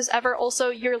taxes ever. Also,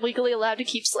 you're legally allowed to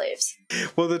keep slaves.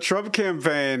 Well, the Trump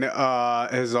campaign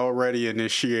has already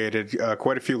initiated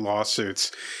quite a few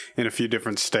lawsuits in a few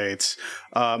different states,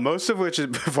 most of which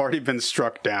have already been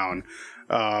struck down.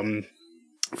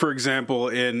 For example,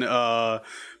 in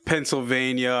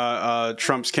Pennsylvania,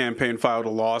 Trump's campaign filed a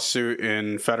lawsuit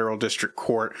in federal district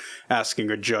court asking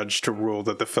a judge to rule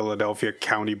that the Philadelphia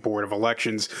County Board of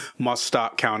Elections must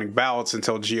stop counting ballots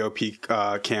until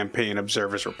GOP campaign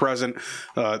observers were present.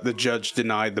 The judge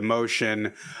denied the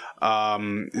motion.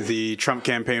 The Trump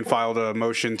campaign filed a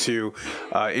motion to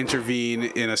intervene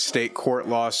in a state court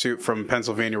lawsuit from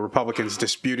Pennsylvania Republicans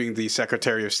disputing the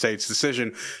Secretary of State's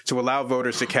decision to allow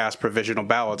voters to cast provisional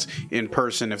ballots in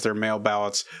person if their mail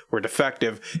ballots were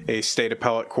defective, a state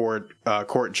appellate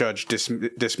court judge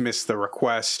dismissed the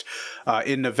request.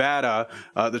 In Nevada,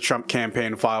 the Trump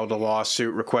campaign filed a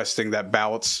lawsuit requesting that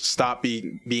ballots stop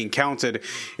being counted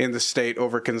in the state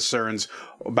over concerns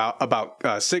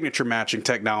about signature matching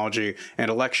technology, and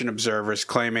election observers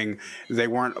claiming they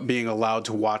weren't being allowed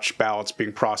to watch ballots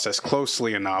being processed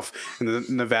closely enough. And the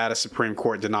Nevada Supreme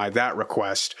Court denied that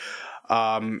request.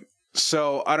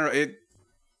 So I don't know.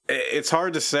 It's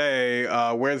hard to say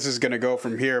where this is going to go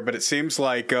from here, but it seems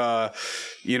like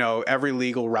every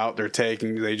legal route they're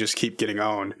taking, they just keep getting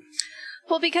owned.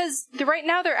 Well, because right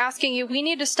now they're asking you, we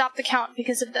need to stop the count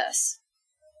because of this.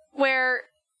 Where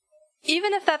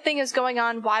even if that thing is going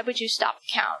on, why would you stop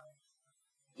the count?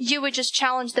 You would just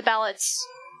challenge the ballots.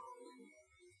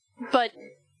 But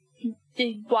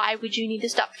why would you need to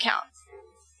stop the count?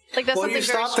 Like, that's something you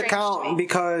very stop the count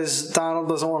because Donald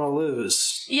doesn't want to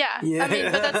lose. Yeah. I mean,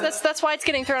 but that's why it's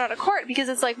getting thrown out of court, because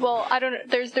it's like, well, I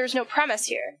don't. There's no premise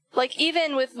here. Like,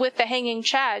 even with the hanging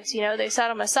Chads, they set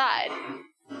them aside,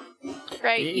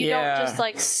 right? You don't just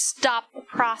stop the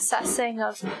processing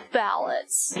of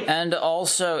ballots. And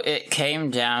also, it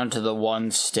came down to the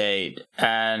one state,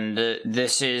 and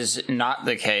this is not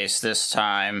the case this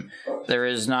time. There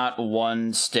is not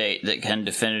one state that can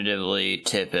definitively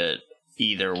tip it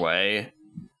either way.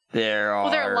 There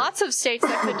are lots of states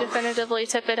that could definitively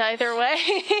tip it either way.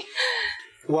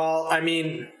 Well, I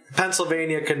mean,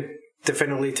 Pennsylvania can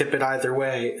definitively tip it either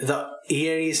way. He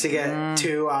needs to get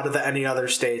 2 out of any other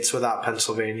states without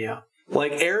Pennsylvania.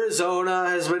 Like, Arizona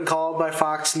has been called by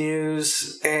Fox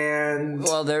News, and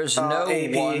there's no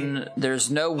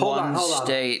one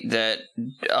state that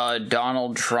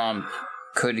Donald Trump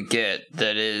could get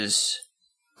that is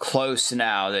close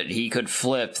now that he could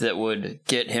flip that would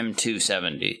get him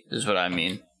 270 is what I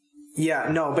mean. Yeah,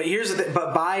 no, but here's the thing.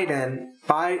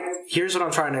 But here's what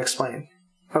I'm trying to explain.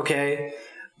 Okay,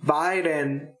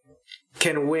 Biden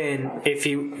can win if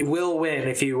he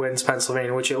wins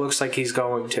Pennsylvania, which it looks like he's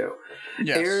going to.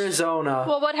 Yes. Arizona.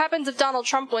 Well, what happens if Donald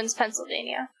Trump wins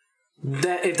Pennsylvania?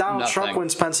 If Donald Trump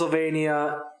wins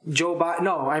Pennsylvania, Joe Biden.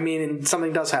 No, I mean,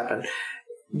 something does happen.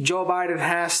 Joe Biden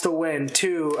has to win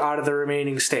 2 out of the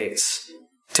remaining states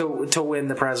to win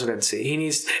the presidency. He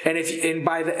needs,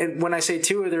 when I say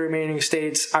 2 of the remaining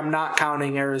states, I'm not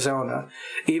counting Arizona,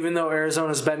 even though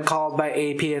Arizona's been called by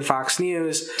AP and Fox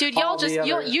News. Dude,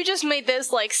 you just made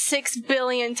this 6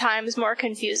 billion times more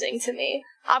confusing to me.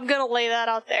 I'm gonna lay that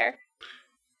out there,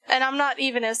 and I'm not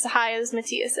even as high as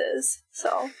Matthias is,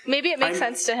 so maybe it makes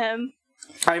sense to him.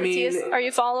 I mean, Matthias, are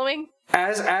you following?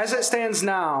 As it stands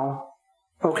now.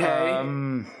 Okay.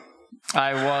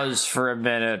 I was for a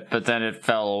minute, but then it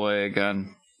fell away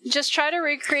again. Just try to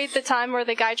recreate the time where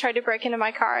the guy tried to break into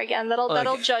my car again.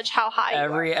 That'll judge how high you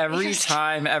are. Every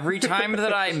time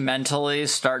that I mentally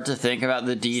start to think about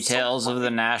the details of the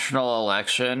national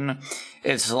election,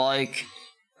 it's like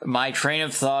my train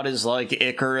of thought is like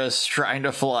Icarus trying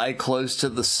to fly close to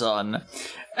the sun,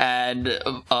 and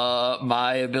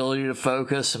my ability to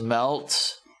focus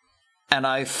melts, and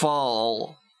I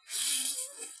fall,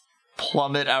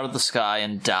 plummet out of the sky,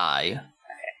 and die.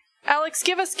 Alex,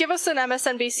 give us an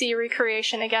MSNBC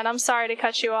recreation again. I'm sorry to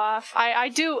cut you off. I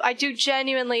do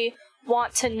genuinely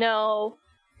want to know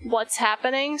what's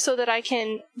happening so that I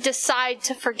can decide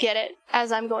to forget it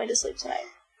as I'm going to sleep tonight.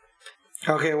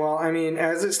 Okay, well, I mean,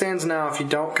 as it stands now, if you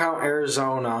don't count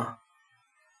Arizona,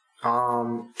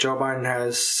 Joe Biden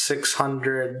has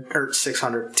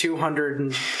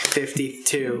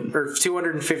 252 or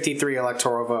 253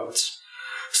 electoral votes.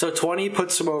 So 20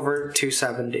 puts him over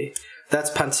 270. That's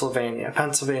Pennsylvania.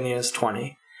 Pennsylvania is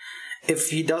 20. If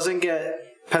he doesn't get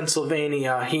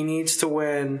Pennsylvania, he needs to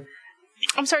win.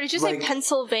 I'm sorry, did you say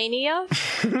Pennsylvania?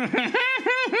 Since when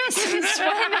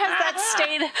that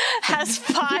state has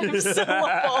 5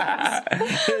 syllables?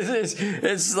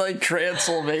 It's like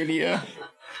Transylvania.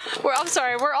 I'm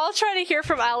sorry, we're all trying to hear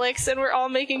from Alex, and we're all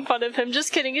making fun of him.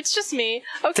 Just kidding, it's just me.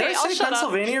 Okay, Did I say shut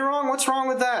Pennsylvania wrong? What's wrong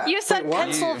with that? You said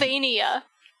Pennsylvania.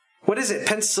 What is it,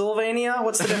 Pennsylvania?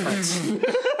 What's the difference?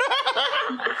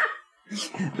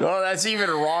 Oh, that's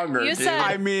even wronger, You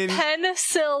said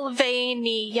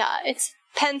Pennsylvania. It's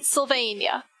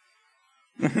Pennsylvania.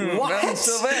 What?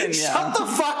 Pennsylvania. Shut the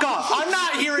fuck up. I'm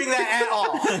not hearing that at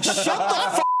all. Shut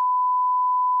the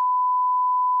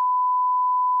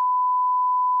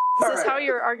fuck Is this how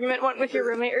your argument went with your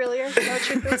roommate earlier? No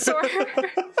truth and sword.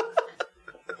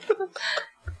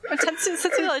 It's a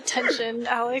lot of tension,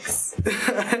 Alex.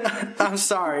 I'm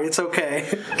sorry. It's okay.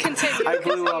 Continue. I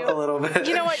blew up a little bit.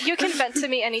 You know what? You can vent to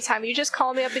me anytime. You just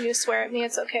call me up and you swear at me.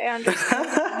 It's okay. I understand.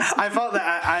 I felt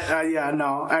that. Yeah,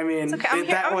 no. I mean, Okay, I'm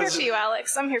here for you,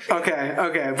 Alex. I'm here for you.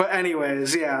 Okay. But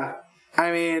anyways, yeah.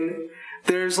 I mean,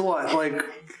 there's what, like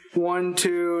 1,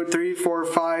 2, 3, 4,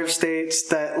 5 states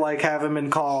that like haven't been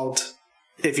called,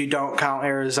 if you don't count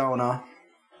Arizona.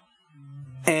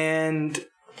 And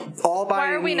all Biden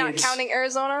Why are we not needs- counting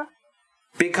Arizona?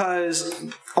 Because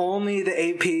only the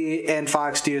AP and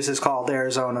Fox News has called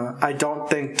Arizona. I don't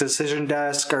think Decision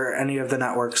Desk or any of the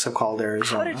networks have called How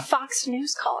Arizona. did Fox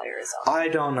News call Arizona? I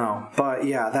don't know, but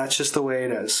yeah, that's just the way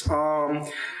it is.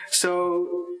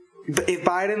 So if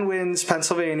Biden wins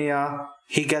Pennsylvania,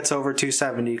 he gets over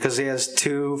 270 because he has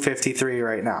 253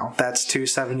 right now. That's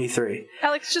 273.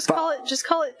 Alex, just call it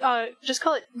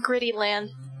gritty land.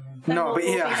 Then No, we'll but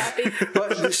be yeah, happy.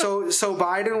 but so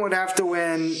Biden would have to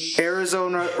win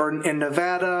Arizona in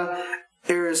Nevada,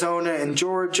 Arizona and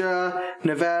Georgia,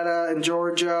 Nevada and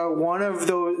Georgia. One of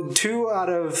those, two out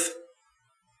of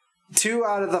the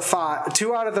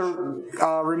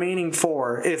remaining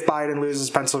 4. If Biden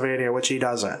loses Pennsylvania, which he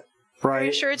doesn't, right? Are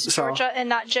you sure it's Georgia and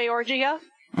not Georgia?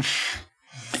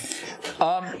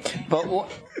 But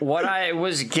what I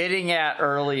was getting at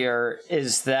earlier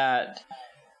is that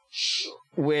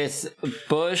with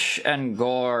Bush and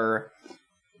Gore,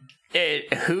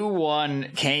 who won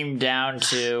came down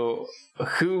to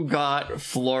who got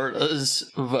Florida's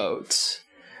votes.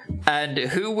 And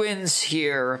who wins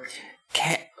here,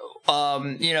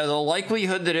 the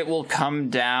likelihood that it will come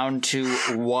down to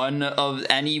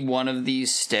any one of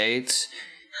these states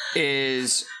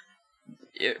is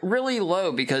really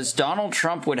low, because Donald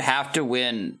Trump would have to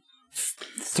win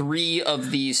 3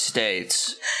 of these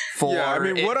states for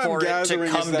it to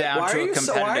come down to a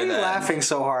competitive Why are you end. laughing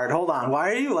so hard? Hold on.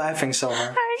 Why are you laughing so hard?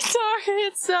 I'm sorry,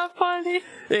 it's so funny.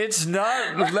 It's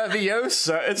not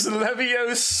Leviosa, it's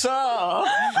Leviosa.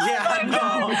 Yeah,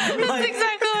 no. That's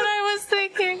exactly what I was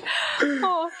thinking.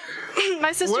 Oh.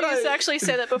 My sister used to actually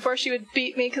say that before she would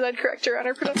beat me because I'd correct her on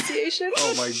her pronunciation.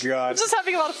 Oh my god. I'm just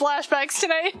having a lot of flashbacks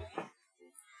tonight.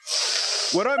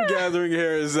 What I'm gathering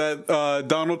here is that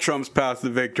Donald Trump's path to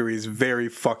victory is very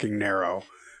fucking narrow.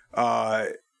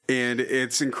 And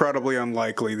it's incredibly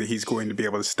unlikely that he's going to be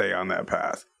able to stay on that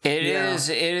path. It is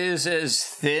as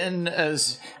thin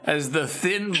as the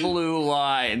thin blue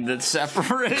line that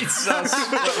separates us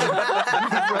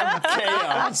from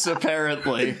chaos,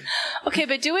 apparently. Okay,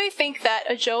 but do we think that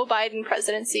a Joe Biden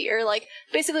presidency, or like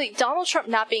basically Donald Trump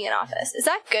not being in office, is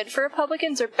that good for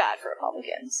Republicans or bad for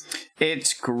Republicans?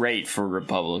 It's great for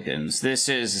Republicans.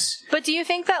 But do you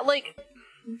think that like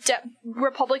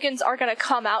Republicans are going to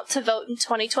come out to vote in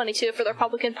 2022 for the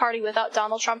Republican Party without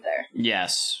Donald Trump there?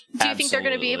 Yes. Do you think they're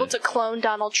going to be able to clone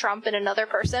Donald Trump in another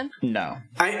person? No.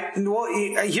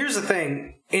 Here's the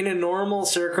thing. In a normal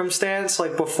circumstance,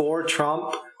 like before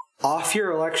Trump,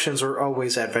 off-year elections were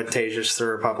always advantageous to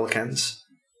Republicans.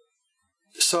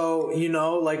 So,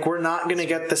 like we're not going to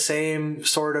get the same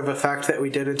sort of effect that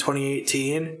we did in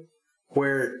 2018,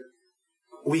 where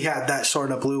we had that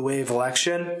sort of blue wave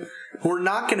election. We're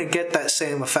not going to get that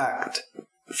same effect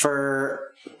for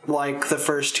like the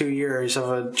first 2 years of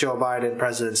a Joe Biden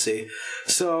presidency.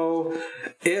 So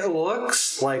it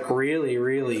looks like really,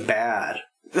 really bad.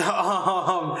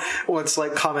 What's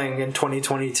like coming in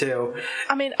 2022.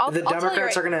 I mean, the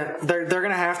Democrats are gonna they're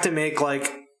gonna have to make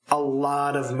like a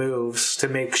lot of moves to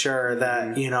make sure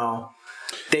that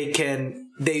they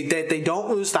don't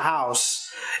lose the House.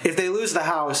 If they lose the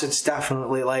House, it's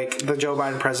definitely like the Joe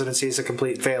Biden presidency is a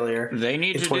complete failure. They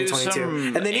need in to 2022. do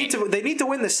some, and they need to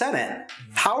win the Senate.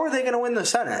 How are they going to win the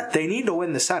Senate? They need to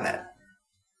win the Senate.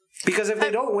 Because if they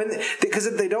don't win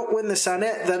the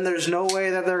Senate, then there's no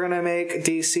way that they're going to make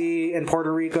DC and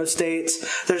Puerto Rico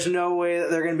states. There's no way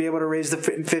that they're going to be able to raise the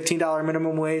 $15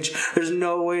 minimum wage. There's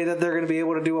no way that they're going to be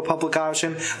able to do a public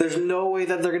option. There's no way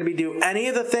that they're going to be doing any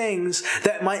of the things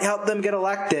that might help them get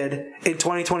elected in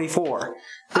 2024.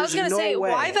 I was going to say,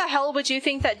 why the hell would you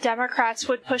think that Democrats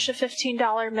would push a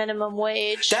 $15 minimum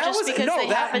wage they have a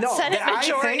Senate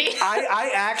majority?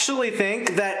 I actually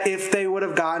think that if they would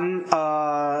have gotten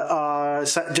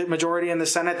majority in the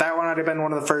Senate, that would have been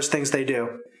one of the first things they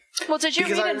do. Well, did you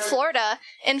read in Florida?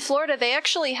 In Florida, they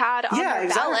actually had on their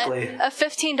ballot a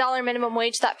 $15 minimum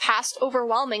wage that passed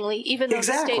overwhelmingly, even though the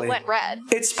state went red.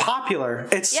 It's popular.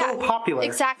 It's so popular.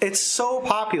 Exactly. It's so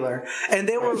popular, and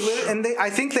I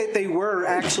think that they were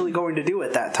actually going to do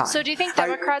it that time. So, do you think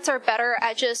Democrats are better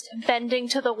at just bending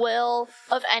to the will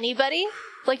of anybody?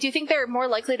 Like, do you think they're more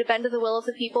likely to bend to the will of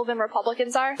the people than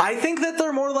Republicans are? I think that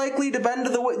they're more likely to bend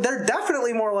to they're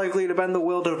definitely more likely to bend the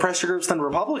will to the pressure groups than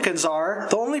Republicans are.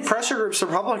 The only pressure groups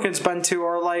Republicans bend to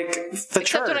are, like, the Except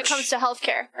church. when it comes to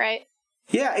healthcare, right?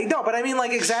 Yeah, no, but I mean,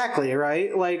 like, exactly,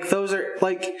 right? Like, those are,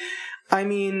 like, I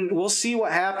mean, we'll see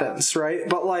what happens, right?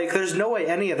 But, like, there's no way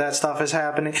any of that stuff is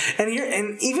happening. And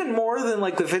even more than,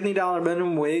 like, the $50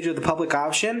 minimum wage or the public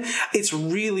option, it's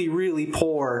really, really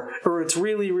poor, or it's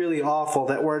really, really awful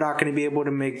that we're not going to be able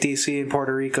to make D.C. and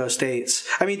Puerto Rico states.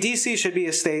 I mean, D.C. should be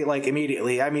a state, like,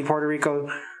 immediately. I mean, Puerto Rico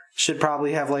should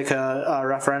probably have, like, a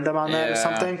referendum on that or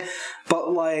something.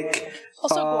 But, like...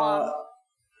 Also Guam.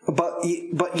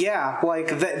 But yeah,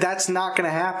 like that's not going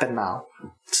to happen now.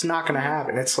 It's not going to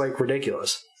happen. It's like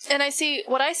ridiculous. And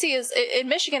what I see is in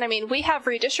Michigan, I mean, we have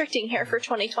redistricting here for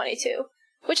 2022,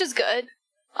 which is good.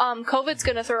 COVID's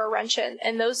going to throw a wrench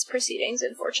in those proceedings,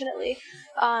 unfortunately,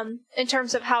 in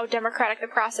terms of how democratic the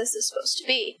process is supposed to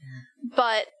be.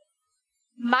 But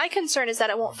my concern is that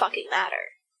it won't fucking matter.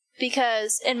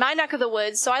 Because in my neck of the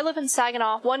woods, so I live in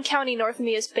Saginaw, one county north of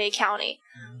me is Bay County.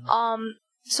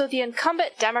 So the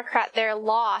incumbent Democrat there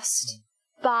lost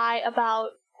by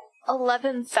about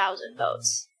 11,000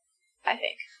 votes, I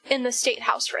think, in the state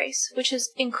house race, which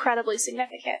is incredibly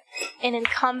significant. An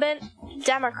incumbent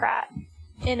Democrat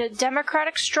in a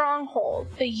Democratic stronghold,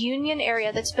 a union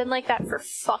area that's been like that for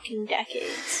fucking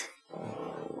decades,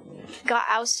 got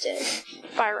ousted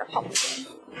by a Republican.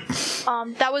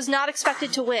 That was not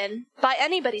expected to win by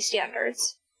anybody's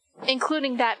standards,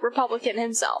 including that Republican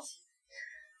himself.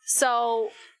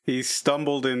 So he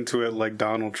stumbled into it like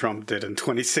Donald Trump did in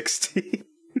 2016.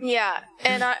 Yeah,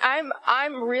 and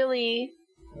I'm really,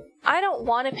 I don't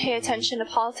want to pay attention to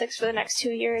politics for the next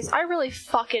 2 years. I really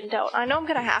fucking don't. I know I'm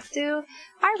gonna have to.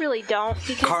 I really don't.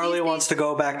 Because Carly wants to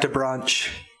go back to brunch.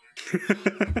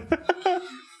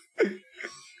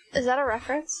 Is that a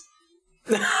reference?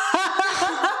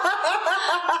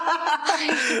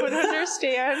 I don't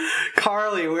understand.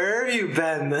 Carly, where have you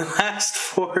been the last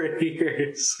 4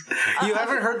 years? You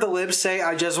haven't heard the libs say,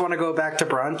 I just want to go back to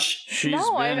brunch? She's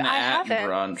No, been I at haven't.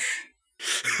 brunch.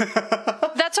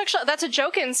 That's a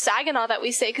joke in Saginaw that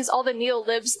we say because all the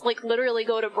neo-libs like literally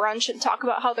go to brunch and talk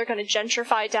about how they're going to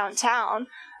gentrify downtown.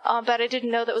 But I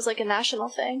didn't know that was like a national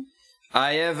thing.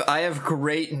 I have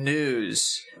great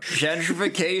news.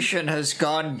 Gentrification has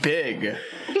gone big.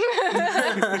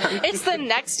 It's the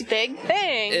next big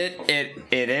thing.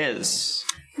 It is.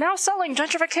 Now selling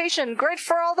gentrification, great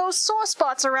for all those sore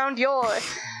spots around your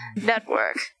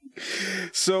network.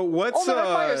 So what's Only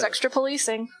requires extra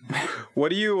policing. what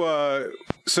do you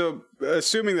so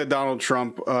assuming that Donald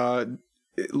Trump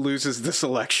loses this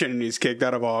election and he's kicked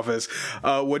out of office,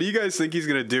 what do you guys think he's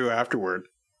going to do afterward?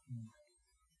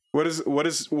 What is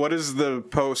the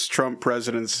post-Trump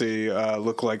presidency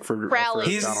look like for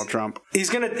Donald Trump? He's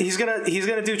gonna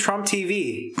do Trump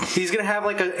TV. He's gonna have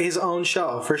like his own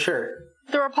show for sure.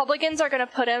 The Republicans are going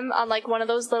to put him on like one of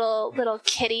those little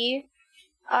kitty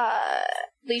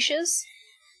leashes,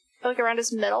 like around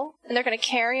his middle, and they're going to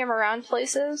carry him around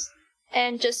places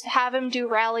and just have him do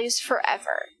rallies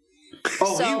forever.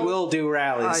 Oh, he will do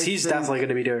rallies. He's definitely going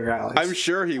to be doing rallies. I'm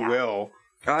sure he will.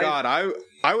 God,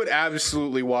 I would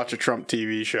absolutely watch a Trump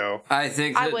TV show. I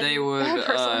think that they would.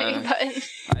 Personally, but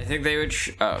I think they would.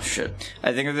 I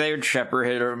think that they would shepherd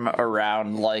him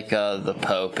around like the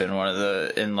Pope in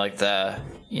the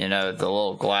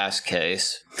little glass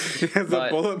case. The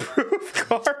bulletproof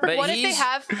car. But what if they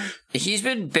have? He's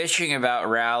been bitching about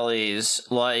rallies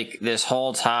like this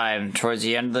whole time. Towards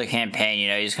the end of the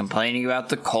campaign, he's complaining about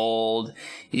the cold.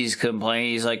 He's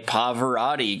complaining. He's like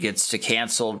Pavarotti gets to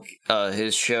cancel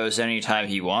his shows anytime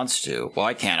he wants to.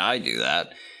 Why can't I do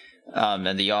that?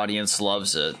 And the audience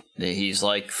loves it. He's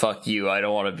like, fuck you, I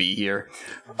don't want to be here.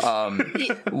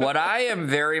 What I am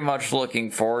very much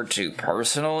looking forward to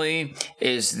personally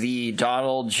is the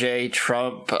Donald J.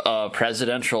 Trump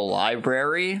Presidential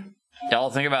Library. Y'all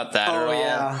think about that at all?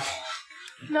 Yeah.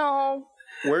 No.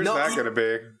 Where's that going to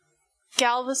be?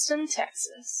 Galveston,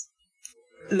 Texas.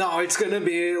 No, it's going to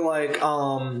be like,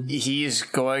 He's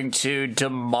going to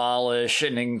demolish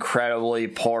an incredibly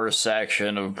poor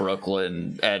section of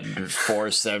Brooklyn and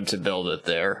force them to build it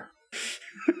there.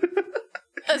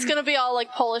 It's going to be all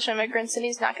like Polish immigrants, and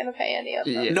he's not going to pay any of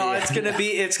them. No, it's going to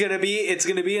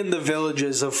be in the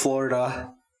villages of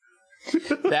Florida.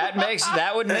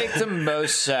 That would make the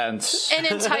most sense. An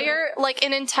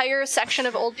entire section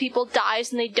of old people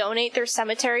dies, and they donate their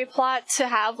cemetery plot to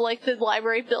have like the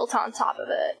library built on top of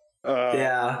it.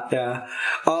 Yeah.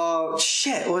 Oh,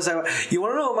 shit. What was that? You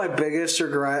want to know what my biggest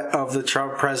regret of the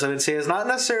Trump presidency is? Not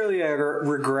necessarily a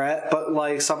regret, but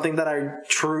like something that I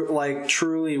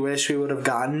truly wish we would have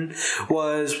gotten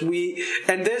was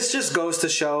and this just goes to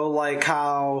show like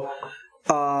how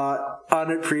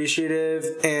unappreciative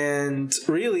and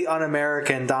really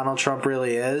un-American Donald Trump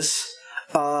really is.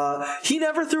 He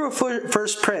never threw a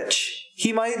first pitch.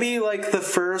 He might be like the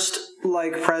first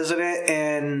like president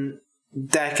in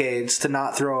decades to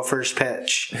not throw a first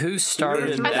pitch. Who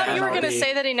started I that? thought you were going to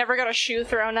say that he never got a shoe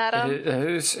thrown at him.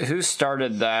 Who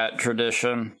started that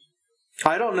tradition?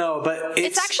 I don't know, but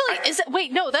It's actually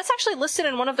wait, no, that's actually listed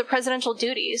in one of the presidential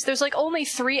duties. There's like only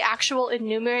 3 actual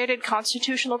enumerated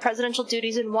constitutional presidential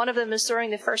duties, and one of them is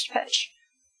throwing the first pitch.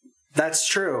 That's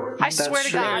true. I swear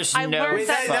to God, There's I no learned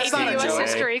that in that's not AP a US joke.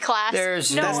 history class.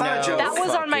 There's no, That's not a joke. that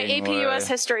was on my fucking AP way. US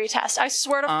history test. I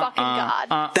swear to fucking God.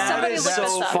 That Somebody is look this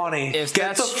so up. funny. If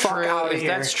Get that's the fuck true, out of if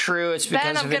here. that's true, it's because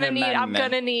Then of an amendment. I'm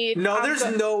gonna need. No, there's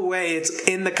no way it's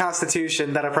in the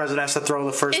Constitution that a president has to throw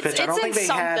the first It's- pitch. I don't it's think in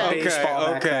they had something. baseball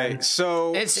back Okay. then.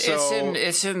 So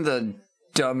It's in the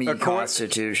dummy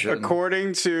Constitution.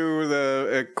 According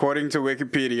to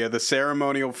Wikipedia, the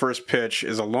ceremonial first pitch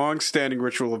is a long-standing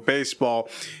ritual of baseball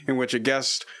in which a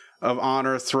guest of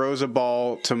honor throws a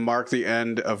ball to mark the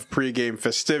end of pregame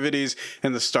festivities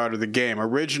and the start of the game.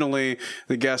 Originally,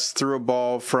 the guest threw a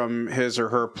ball from his or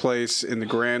her place in the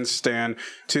grandstand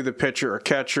to the pitcher or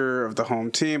catcher of the home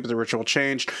team, but the ritual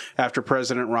changed after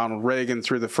President Ronald Reagan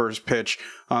threw the first pitch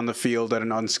on the field at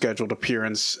an unscheduled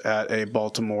appearance at a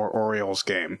Baltimore Orioles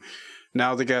game.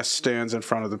 Now the guest stands in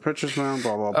front of the pitcher's mound,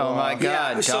 blah, blah, blah. Oh my God,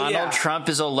 Yeah, so, Donald yeah. Trump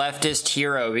is a leftist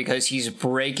hero because he's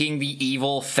breaking the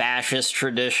evil fascist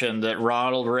tradition that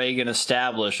Ronald Reagan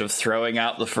established of throwing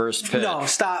out the first pitch. No,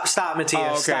 stop,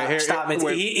 Matthias. Oh, okay. Stop, Matthias.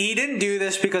 wait. He didn't do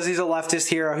this because he's a leftist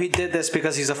hero. He did this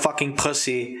because he's a fucking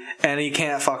pussy and he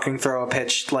can't fucking throw a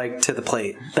pitch like to the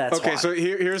plate. That's Okay, why. so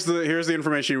here's the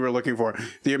information you were looking for.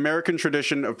 The American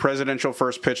tradition of presidential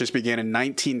first pitches began in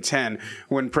 1910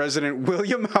 when President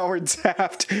William Howard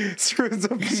Taft threw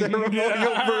the ceremonial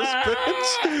first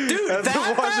pitch. Dude, at the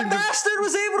that Washington- bastard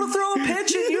was able to throw a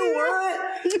pitch and you weren't?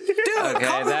 Dude, Okay,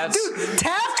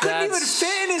 Taft couldn't even that's-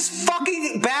 fit in his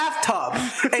fucking bathtub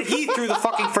and he threw the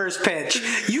fucking first pitch.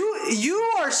 You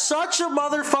are such a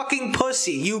motherfucking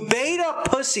pussy. You beta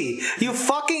pussy. You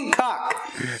fucking cuck.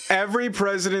 Every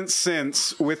president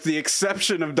since, with the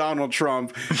exception of Donald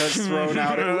Trump, has thrown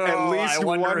out at I least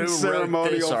wonder who one wrote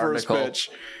ceremonial this first article. pitch.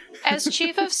 As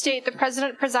chief of state, the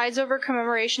president presides over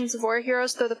commemorations of war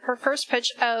heroes, through the first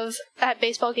pitch at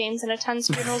baseball games, and attends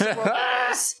funerals of world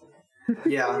heroes.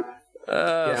 Yeah.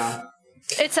 Yeah.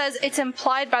 It says it's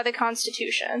implied by the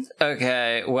Constitution.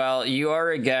 Okay, well, you are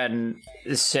again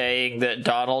saying that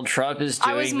Donald Trump is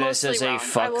I was doing this mostly as a wrong. I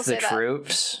fuck will the say that.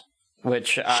 troops,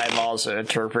 which I'm also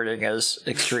interpreting as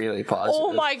extremely positive.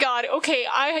 Oh my God! Okay,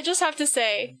 I just have to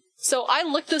say. So I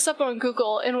looked this up on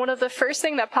Google, and one of the first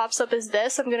thing that pops up is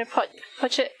this. I'm gonna put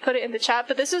it in the chat,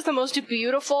 but this is the most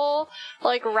beautiful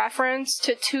reference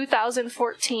to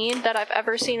 2014 that I've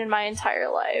ever seen in my entire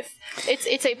life.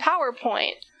 It's a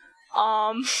PowerPoint.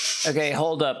 Okay,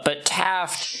 hold up. But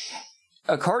Taft,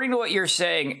 according to what you're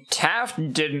saying,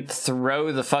 Taft didn't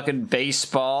throw the fucking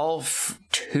baseball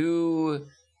to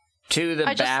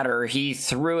the batter. He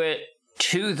threw it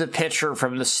to the pitcher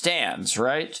from the stands,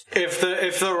 right? If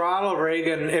the Ronald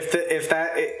Reagan,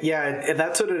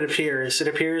 that's what it appears. It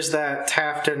appears that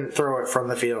Taft didn't throw it from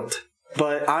the field.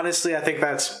 But honestly, I think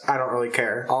I don't really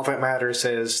care. All that matters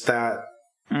is that.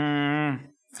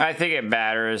 I think it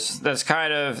matters. That's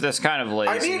kind of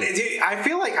lazy. I mean, dude, I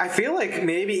feel like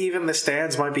maybe even the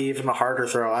stands might be even a harder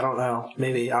throw. I don't know.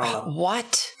 Maybe, I don't know.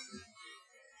 What?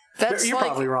 You're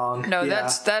probably wrong. No, yeah.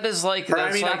 that is like. Or, That's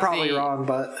I mean, like I'm probably wrong,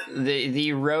 but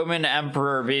the Roman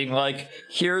emperor being like,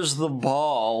 "Here's the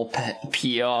ball,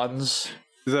 peons."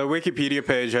 The Wikipedia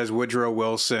page has Woodrow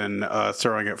Wilson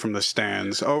throwing it from the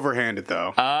stands. Overhanded,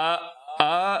 though.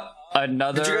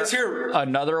 Another. Did you guys hear?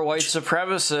 Another white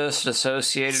supremacist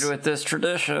associated with this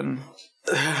tradition.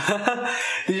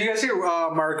 Did you guys hear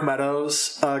Mark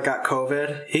Meadows got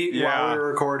COVID? While we were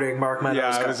recording, Mark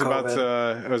Meadows got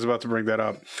COVID. I was about to bring that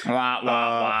up. Wah, wah,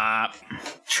 wah.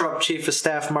 Trump Chief of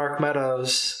Staff Mark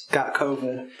Meadows got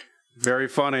COVID. Very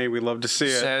funny. We love to see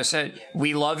it. So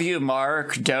we love you,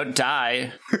 Mark. Don't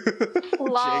die.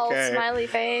 Lol, JK. smiley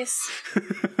face.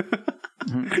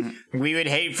 We would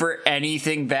hate for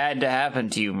anything bad to happen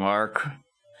to you, Mark.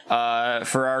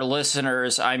 For our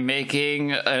listeners, I'm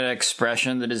making an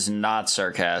expression that is not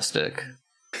sarcastic.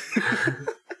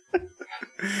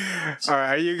 All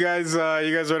right, are you guys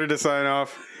ready to sign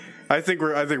off? I think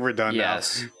we're done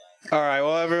Yes. All right.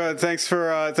 Well, everyone, thanks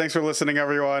for listening,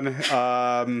 everyone.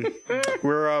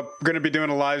 We're going to be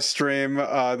doing a live stream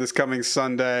this coming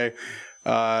Sunday,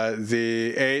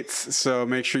 the 8th. So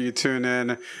make sure you tune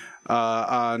in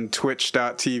on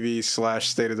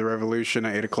twitch.tv/State of the Revolution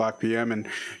at 8:00 p.m. and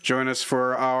join us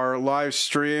for our live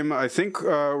stream. I think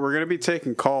we're going to be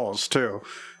taking calls too.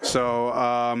 So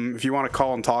if you want to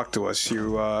call and talk to us,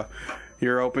 you're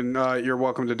open. You're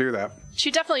welcome to do that.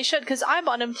 She definitely should, because I'm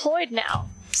unemployed now.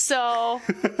 So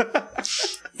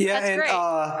yeah,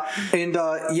 that's and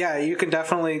yeah, you can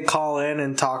definitely call in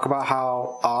and talk about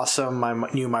how awesome my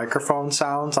new microphone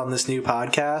sounds on this new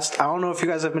podcast. I don't know if you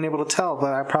guys have been able to tell,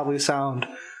 but I probably sound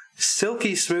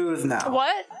silky smooth now.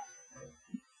 What?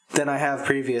 Than I have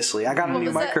previously. I got a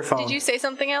new microphone. Did you say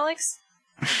something, Alex?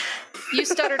 You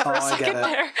stuttered for a second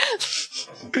there.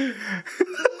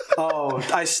 Oh,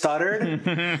 I stuttered?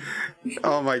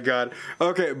 Oh my god.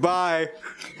 Okay, bye.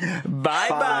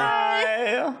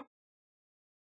 Bye.